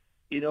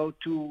you know,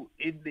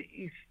 in the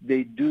East,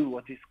 they do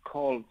what is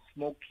called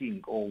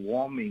smoking or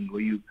warming,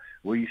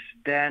 where you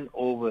stand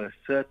over a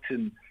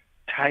certain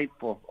type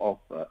of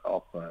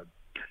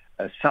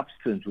a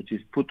substance which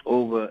is put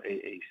over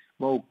a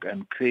smoke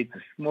and creates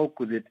a smoke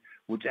with it,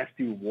 which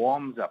actually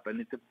warms up.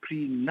 And it's a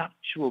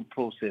prenuptial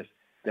process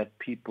that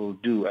people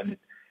do, and it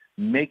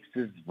makes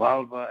this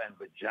vulva and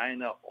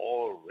vagina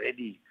all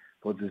ready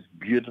for this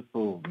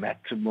beautiful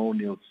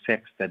matrimonial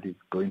sex that is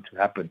going to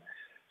happen.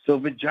 So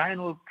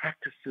vaginal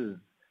practices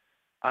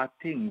are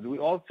things. We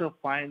also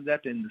find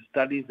that in the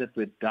studies that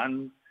were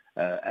done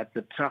at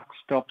the truck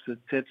stops,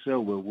 etc.,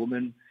 where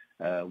women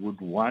would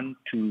want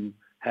to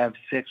have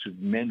sex with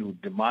men who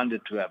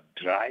demanded to have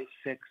dry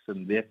sex,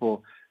 and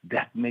therefore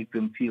that make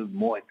them feel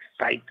more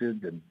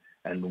excited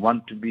and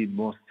want to be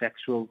more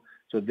sexual.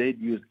 So they'd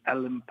use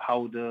alum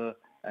powder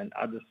and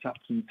other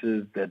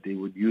substances that they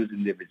would use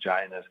in their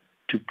vaginas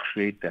to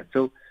create that.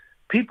 So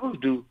people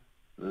do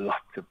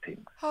lots of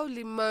things.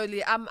 Holy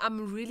moly,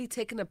 I'm really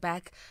taken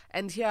aback.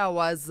 And here I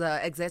was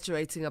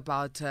exaggerating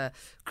about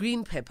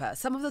green pepper.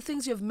 Some of the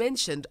things you've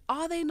mentioned,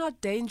 are they not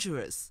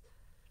dangerous?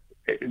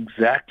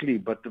 Exactly,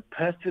 but the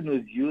person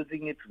who's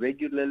using it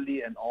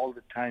regularly and all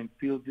the time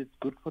feels it's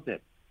good for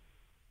them.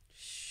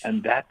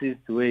 And that is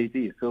the way it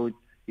is. So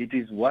it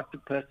is what the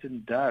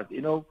person does. You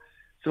know,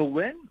 so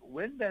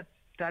when that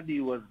study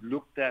was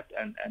looked at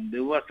and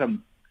there were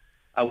some,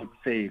 I would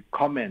say,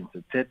 comments,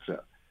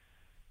 etc.,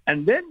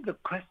 and then the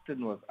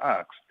question was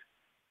asked,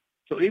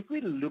 so if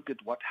we look at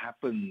what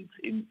happens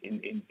in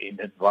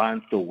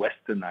advanced or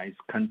westernized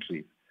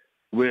countries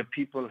where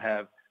people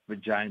have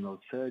vaginal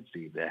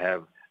surgery, they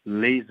have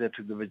laser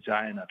to the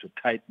vagina to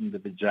tighten the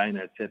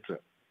vagina, etc.,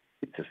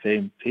 it's the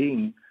same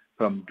thing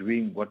from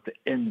doing what the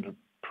end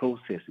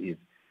process is.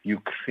 You're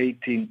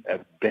creating a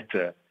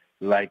better,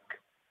 like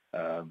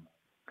our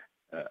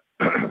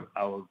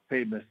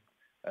famous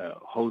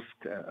host,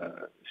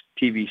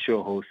 TV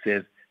show host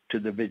says, to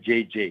the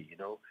vajayjay, you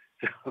know.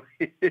 So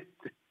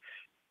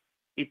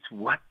it's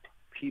what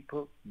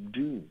people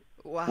do.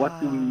 Wow. What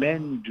do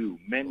men do?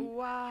 Men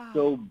Wow.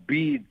 sew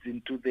beads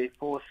into their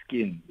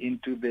foreskin,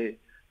 into the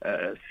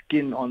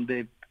skin on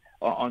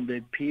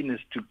their penis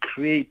to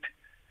create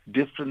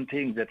different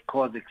things that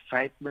cause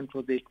excitement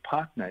for their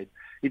partner.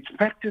 It's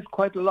practiced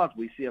quite a lot.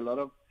 We see a lot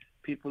of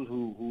people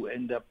who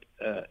end up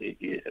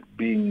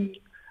being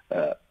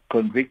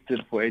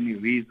convicted for any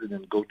reason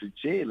and go to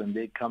jail, and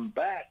they come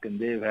back and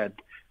they've had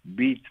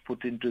beads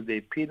put into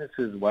their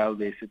penises while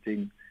they're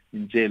sitting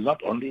in jail,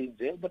 not only in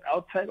jail, but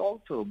outside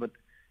also. But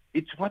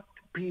it's what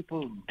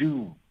people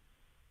do.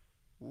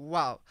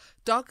 Wow.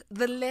 Doc,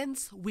 the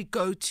lengths we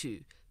go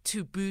to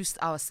boost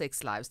our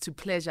sex lives, to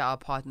pleasure our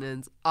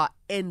partners, are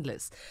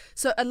endless.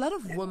 So a lot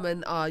of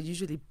women are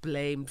usually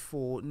blamed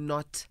for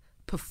not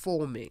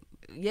performing.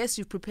 Yes,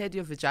 you've prepared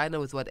your vagina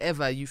with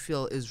whatever you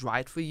feel is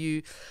right for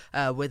you,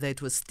 whether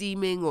it was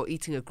steaming or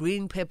eating a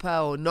green pepper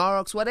or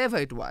Norox, whatever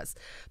it was.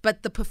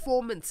 But the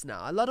performance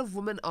now, a lot of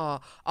women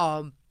are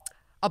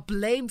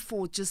blamed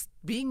for just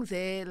being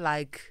there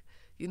like,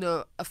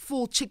 a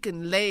full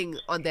chicken laying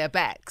on their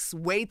backs,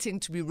 waiting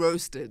to be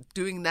roasted,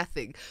 doing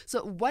nothing.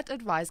 So what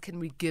advice can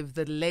we give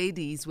the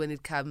ladies when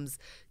it comes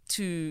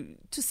to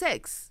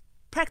sex?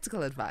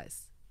 Practical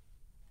advice.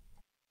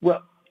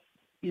 Well,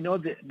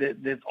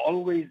 there's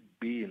always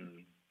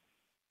been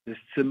this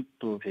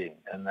simple thing,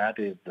 and that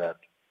is that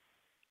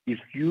if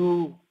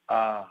you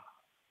are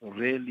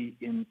really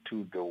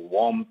into the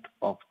warmth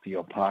of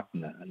your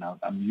partner, and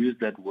I'm using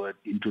that word,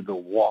 into the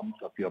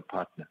warmth of your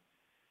partner,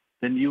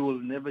 then you will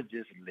never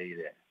just lay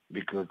there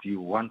because you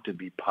want to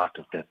be part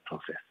of that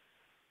process,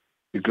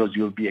 because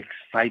you'll be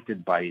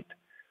excited by it.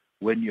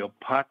 When your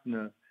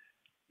partner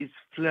is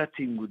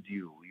flirting with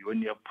you,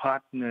 when your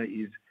partner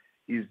is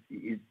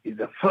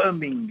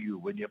affirming you,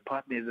 when your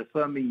partner is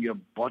affirming your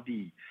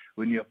body,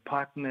 when your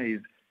partner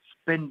is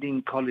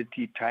spending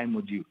quality time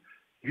with you,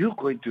 you're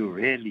going to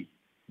really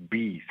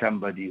be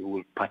somebody who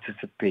will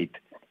participate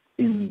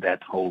in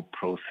that whole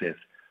process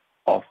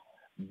of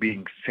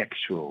being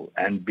sexual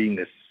and being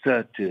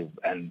assertive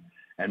and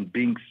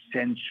being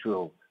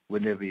sensual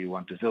whenever you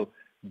want to. So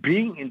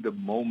being in the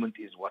moment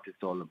is what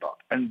it's all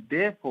about. And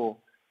therefore,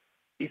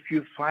 if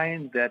you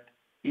find that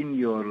in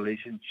your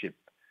relationship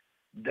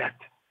that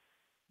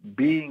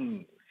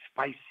being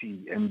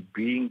spicy and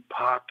being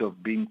part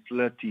of being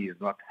flirty is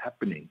not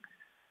happening,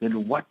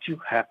 then what you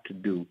have to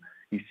do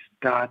is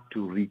start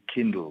to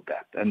rekindle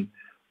that. And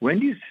when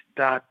you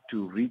start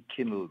to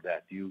rekindle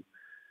that, you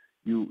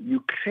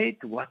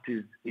create what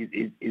is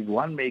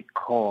one may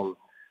call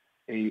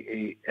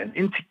an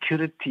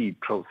insecurity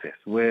process,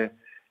 where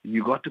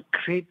you got to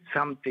create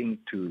something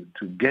to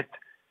get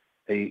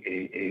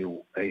a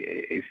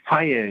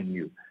fire in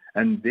you.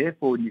 And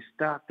therefore, when you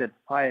start that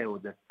fire or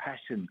that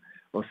passion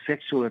or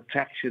sexual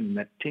attraction,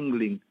 that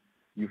tingling,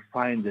 you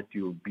find that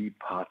you'll be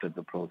part of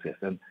the process.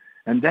 And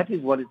that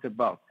is what it's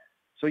about.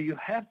 So you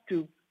have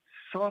to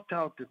sort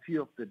out a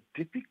few of the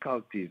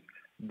difficulties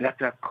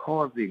that are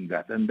causing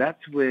that. And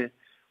that's where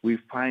we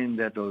find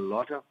that a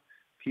lot of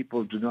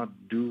people do not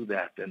do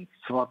that and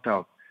sort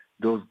out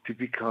those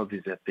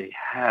difficulties that they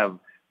have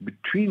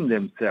between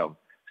themselves,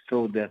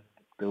 so that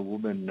the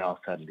woman now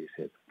suddenly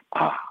says,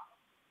 I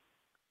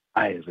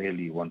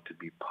really want to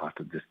be part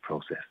of this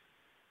process,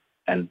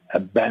 and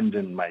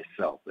abandon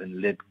myself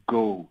and let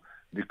go,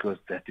 because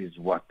that is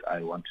what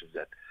I want to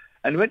do.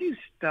 And when you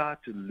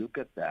start to look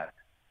at that,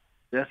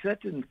 there are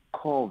certain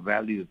core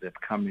values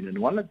that come in, and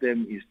one of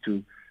them is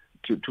to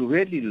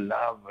really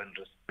love and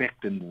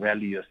respect and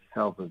value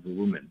yourself as a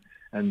woman.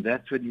 And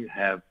that's when you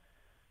have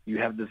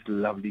this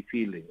lovely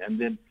feeling. And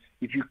then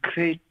if you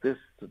create this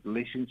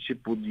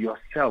relationship with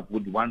yourself,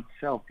 with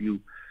oneself,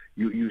 you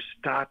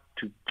start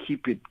to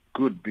keep it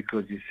good,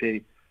 because you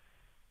say,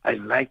 I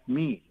like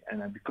me,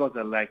 and because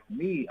I like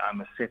me, I'm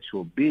a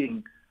sexual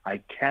being. I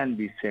can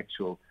be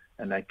sexual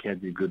and I can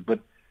be good. But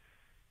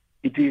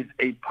it is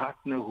a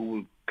partner who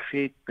will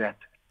create that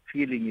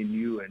feeling in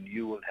you, and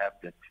you will have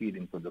that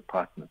feeling for the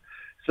partner.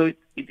 So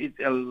it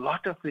a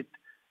lot of it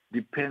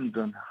depends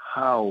on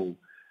how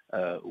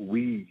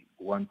we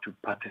want to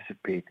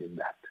participate in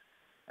that.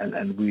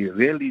 And we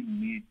really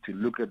need to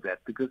look at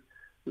that, because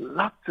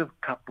lots of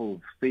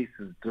couples face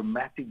a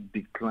dramatic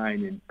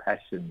decline in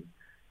passion,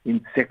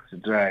 in sex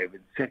drive,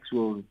 in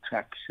sexual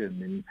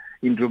attraction,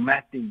 in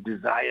dramatic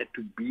desire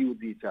to be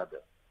with each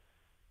other.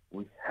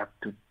 We have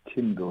to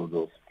kindle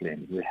those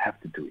flames. We have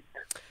to do it.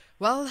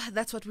 Well,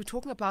 that's what we're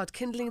talking about,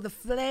 kindling the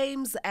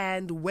flames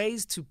and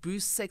ways to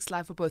boost sex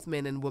life for both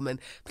men and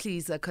women.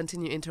 Please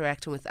continue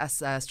interacting with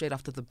us straight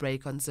after the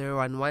break on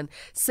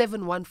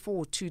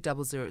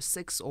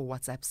 011-714-2006 or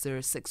WhatsApp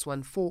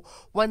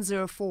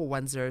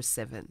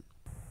 0614-104-107.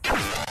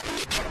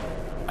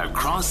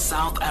 Across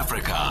South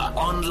Africa,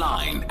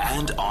 online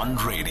and on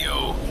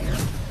radio.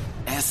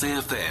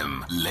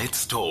 SFM,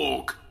 let's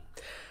talk.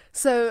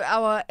 So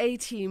our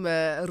A-team,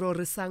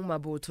 Rorisang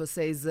Mabuto,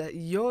 says,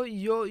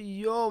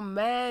 yo,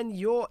 man,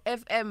 your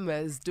FM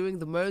is doing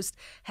the most.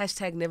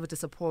 Hashtag never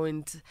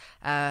disappoint,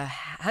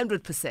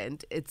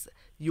 100%. It's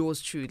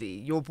yours truly,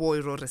 your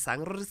boy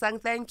Rorisang. Rorisang,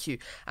 thank you.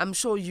 I'm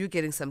sure you're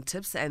getting some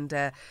tips, and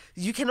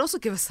you can also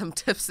give us some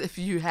tips if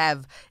you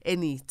have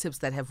any tips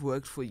that have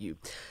worked for you.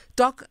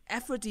 Doc,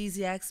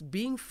 aphrodisiacs,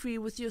 being free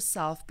with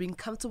yourself, being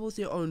comfortable with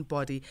your own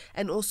body,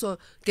 and also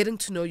getting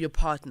to know your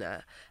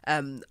partner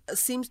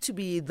seems to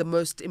be the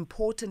most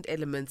important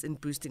elements in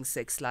boosting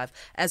sex life,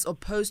 as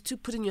opposed to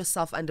putting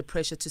yourself under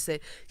pressure to say,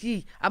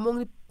 I'm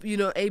only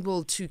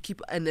able to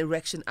keep an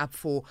erection up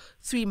for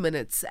 3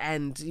 minutes,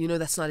 and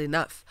that's not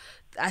enough.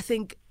 I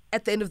think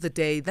at the end of the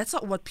day, that's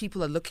not what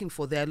people are looking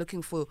for. They're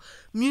looking for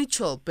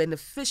mutual,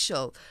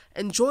 beneficial,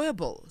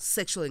 enjoyable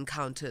sexual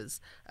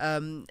encounters.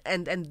 And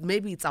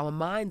maybe it's our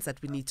minds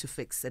that we need to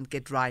fix and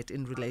get right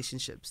in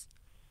relationships.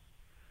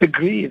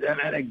 Agreed. And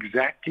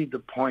exactly the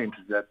point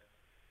is that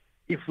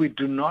if we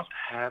do not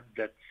have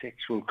that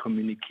sexual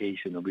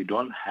communication, or we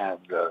don't have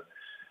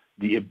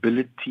the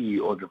ability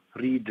or the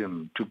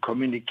freedom to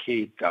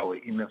communicate our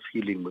inner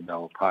feeling with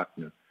our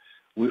partner,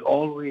 we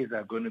always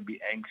are going to be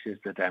anxious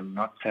that I'm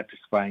not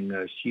satisfying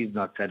her, she's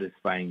not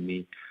satisfying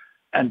me,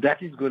 and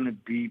that is going to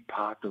be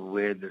part of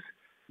where this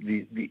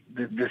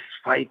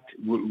fight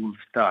will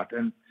start.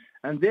 And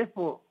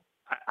therefore,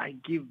 I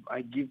give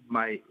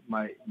my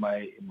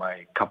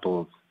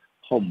couples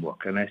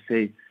homework, and I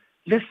say,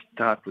 let's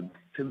start with a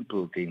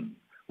simple thing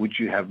which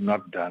you have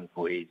not done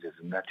for ages,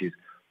 and that is,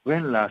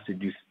 when last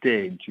did you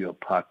stare into your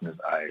partner's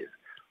eyes?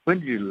 When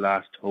did you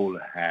last hold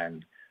a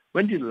hand?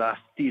 When did you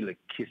last steal a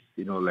kiss,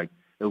 like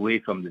away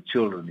from the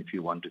children if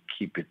you want to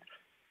keep it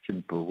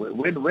simple?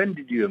 When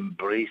did you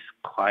embrace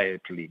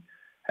quietly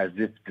as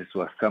if this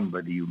was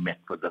somebody you met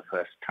for the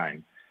first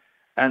time?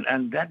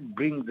 And that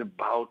brings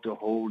about a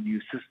whole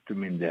new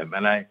system in them.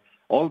 And I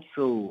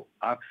also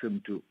ask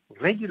them to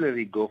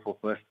regularly go for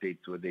first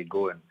dates, where they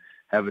go and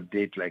have a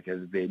date like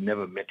as if they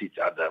never met each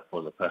other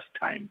for the first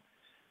time.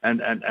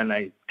 And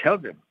I tell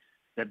them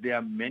that there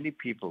are many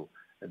people,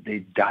 they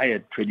die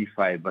at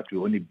 25, but we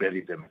only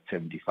bury them at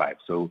 75.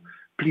 So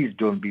please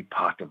don't be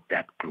part of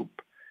that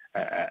group.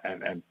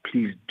 And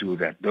please do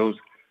that. Those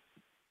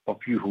of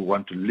you who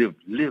want to live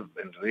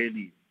and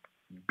really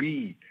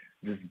be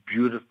this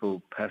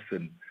beautiful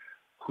person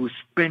who's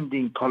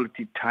spending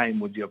quality time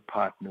with your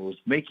partner,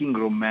 who's making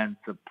romance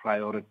a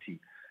priority,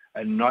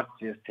 and not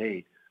just,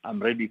 hey, I'm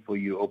ready for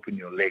you, open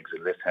your legs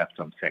and let's have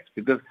some sex.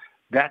 Because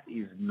that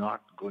is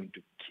not going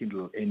to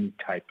kindle any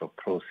type of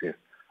process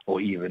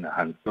or even a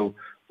hunt. So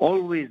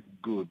always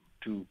good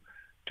to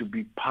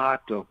be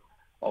part of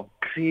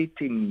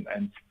creating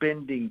and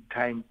spending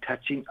time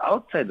touching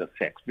outside of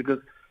sex, because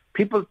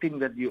people think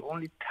that you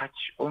only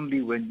touch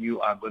only when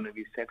you are going to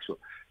be sexual.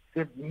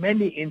 There are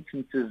many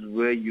instances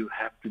where you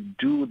have to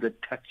do the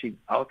touching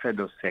outside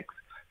of sex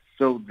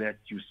so that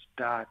you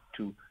start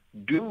to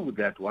do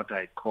that, what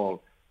I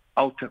call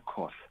outer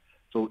course.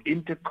 So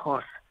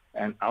intercourse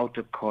and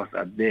outer course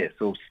are there.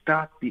 So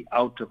start the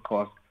outer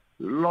course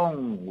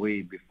long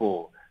way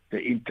before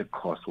the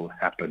intercourse will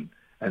happen,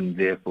 and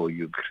therefore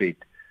you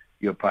create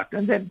your partner.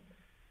 And then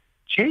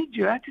change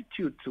your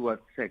attitude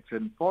towards sex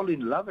and fall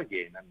in love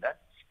again, and that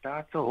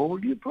starts a whole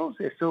new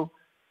process. So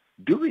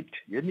do it.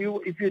 And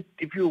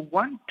if you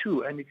want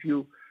to, and if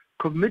you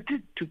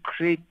committed to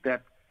create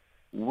that,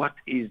 what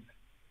is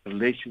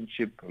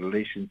relationship,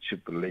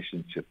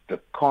 the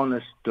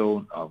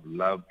cornerstone of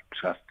love,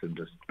 trust, and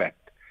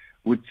respect,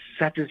 which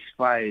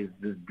satisfies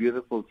this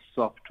beautiful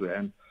software.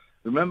 And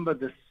remember,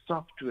 the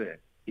software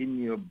in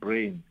your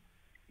brain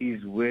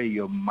is where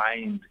your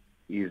mind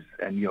is,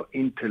 and your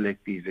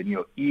intellect is, and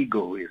your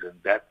ego is, and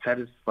that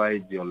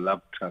satisfies your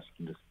love, trust,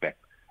 and respect.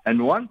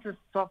 And once the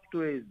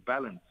software is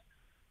balanced,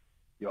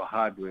 your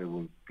hardware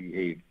will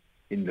behave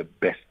in the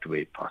best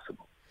way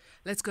possible.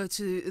 Let's go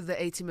to the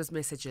ATM's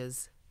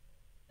messages.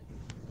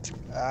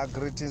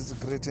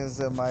 Greetings,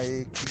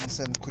 my kings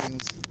and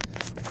queens.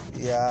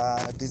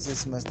 Yeah, this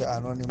is Mr.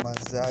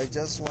 Anonymous. I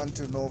just want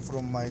to know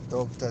from my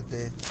doctor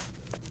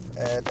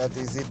that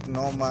is it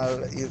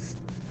normal if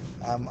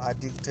I'm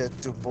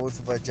addicted to both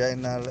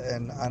vaginal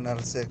and anal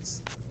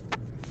sex?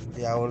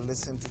 Yeah, I will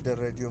listen to the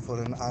radio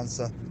for an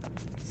answer.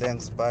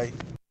 Thanks, bye.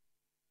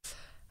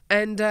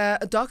 And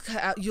Doc,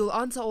 you'll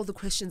answer all the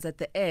questions at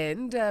the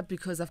end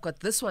because I've got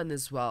this one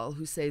as well,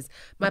 who says,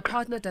 my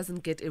partner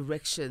doesn't get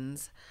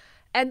erections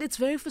and it's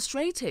very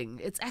frustrating.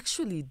 It's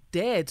actually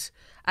dead.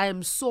 I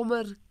am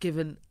somewhere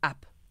given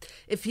up.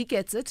 If he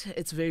gets it,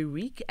 it's very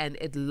weak and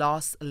it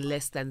lasts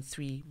less than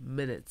 3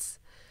 minutes.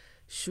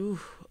 Shoo.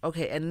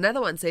 Okay, and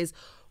another one says,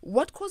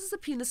 what causes a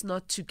penis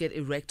not to get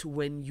erect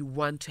when you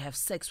want to have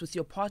sex with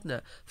your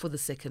partner for the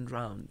second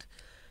round?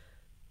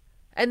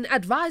 And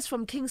advice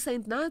from King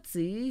Saint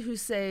Nazi, who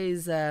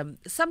says,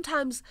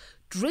 sometimes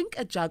drink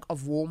a jug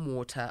of warm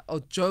water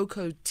or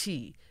Joko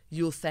tea.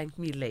 You'll thank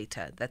me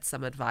later. That's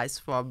some advice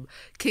from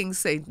King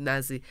Saint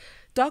Nazi.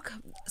 Doc,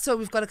 so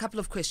we've got a couple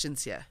of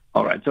questions here.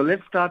 All right, so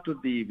let's start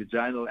with the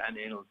vaginal and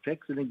anal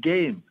sex. And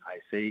again, I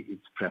say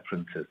it's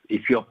preferences.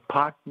 If your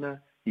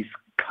partner is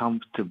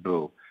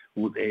comfortable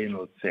with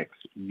anal sex,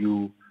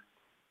 you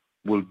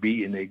will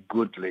be in a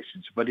good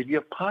relationship. But if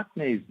your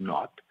partner is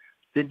not,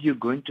 then you're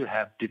going to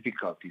have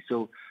difficulty.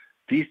 So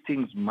these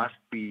things must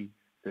be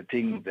the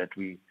things that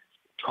we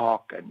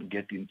talk and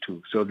get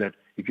into, so that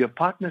if your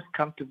partner is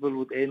comfortable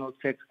with anal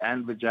sex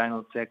and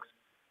vaginal sex,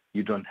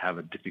 you don't have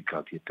a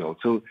difficulty at all.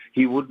 So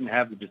he wouldn't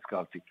have the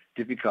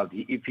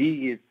difficulty. If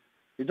he is,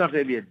 he's not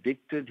really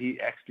addicted,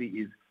 he actually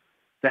is,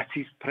 that's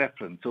his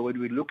preference. So when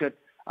we look at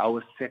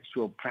our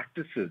sexual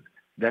practices,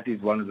 that is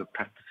one of the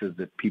practices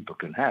that people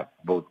can have,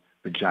 both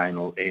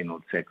vaginal, anal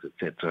sex,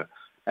 etc.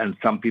 And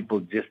some people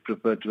just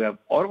prefer to have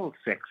oral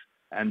sex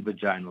and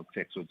vaginal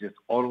sex, or just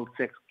oral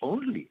sex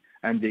only,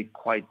 and they're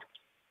quite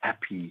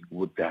happy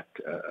with that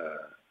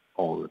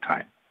all the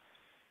time.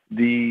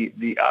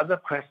 The other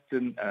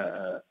question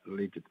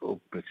related,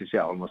 Patricia,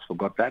 I almost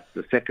forgot that.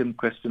 The second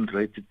question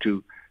related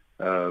to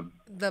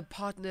The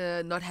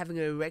partner not having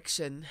an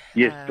erection.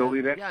 Yes, so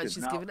erection. Yeah, she's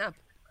Now, given up.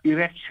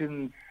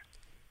 Erections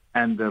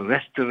and the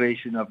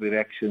restoration of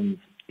erections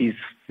is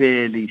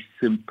fairly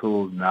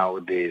simple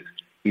nowadays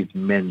if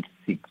men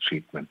seek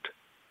treatment.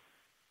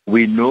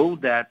 We know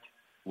that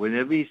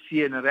whenever you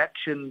see an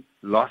erection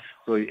loss,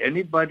 so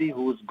anybody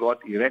who's got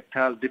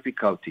erectile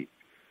difficulty,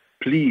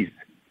 please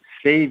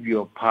save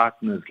your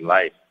partner's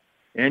life.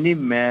 Any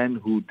man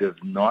who does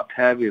not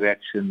have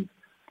erections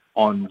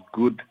on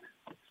good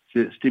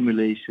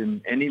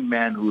stimulation, any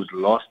man who's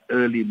lost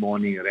early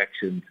morning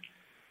erections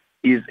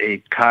is a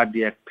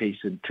cardiac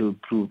patient till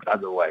proved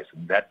otherwise.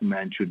 And that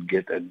man should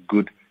get a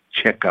good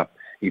checkup.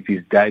 If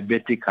he's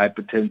diabetic,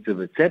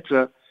 hypertensive,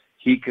 etc.,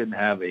 he can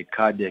have a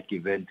cardiac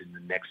event in the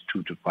next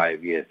 2 to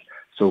 5 years.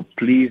 So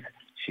please,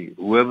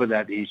 whoever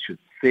that is, should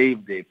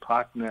save their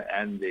partner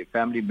and their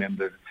family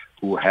members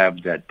who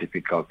have that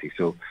difficulty.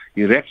 So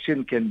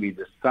erection can be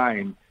the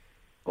sign,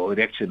 or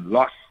erection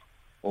loss,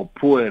 or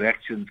poor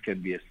erections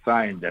can be a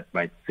sign that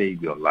might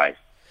save your life.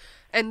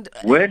 And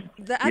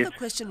the other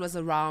question was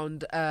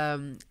around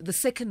the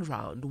second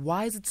round.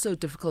 Why is it so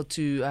difficult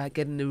to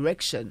get an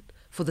erection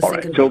for the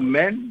second round? So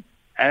men,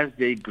 as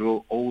they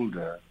grow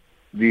older,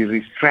 the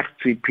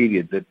refractory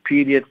period, the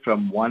period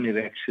from one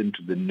erection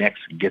to the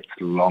next, gets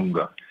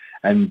longer.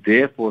 And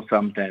therefore,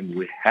 sometimes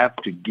we have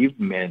to give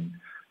men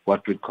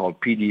what we call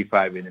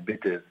PDE5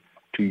 inhibitors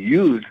to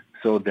use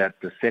so that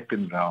the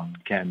second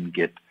round can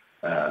get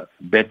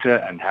better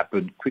and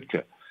happen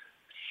quicker.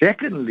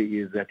 Secondly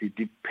is that it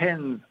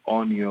depends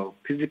on your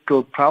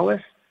physical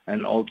prowess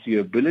and also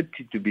your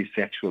ability to be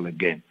sexual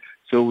again.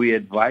 So we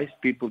advise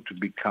people to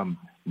become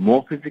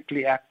more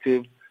physically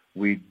active.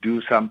 We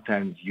do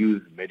sometimes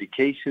use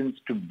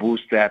medications to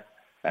boost that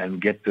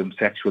and get them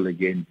sexual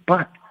again.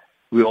 But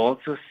we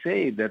also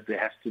say that there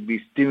has to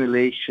be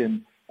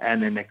stimulation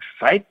and an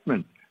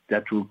excitement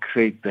that will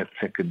create that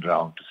second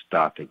round to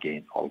start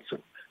again also.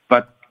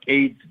 But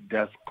AIDS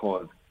does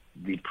cause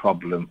the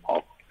problem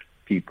of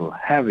people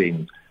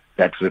having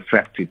that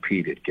refractory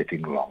period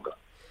getting longer.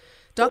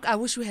 Doc, I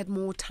wish we had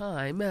more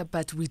time,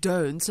 but we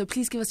don't. So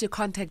please give us your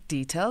contact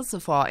details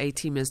for our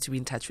A-teamers to be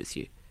in touch with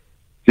you.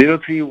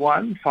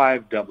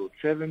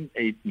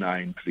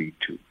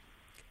 031-577-8932.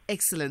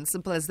 Excellent.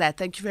 Simple as that.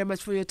 Thank you very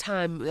much for your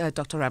time,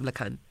 Dr.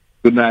 Ramlachan.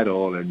 Good night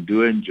all, and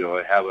do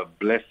enjoy. Have a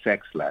blessed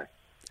sex life.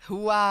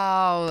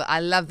 Wow, I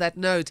love that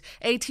note.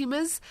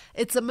 A-teamers,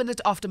 it's a minute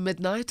after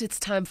midnight. It's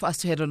time for us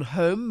to head on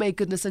home. May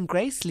goodness and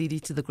grace lead you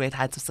to the great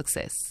heights of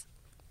success.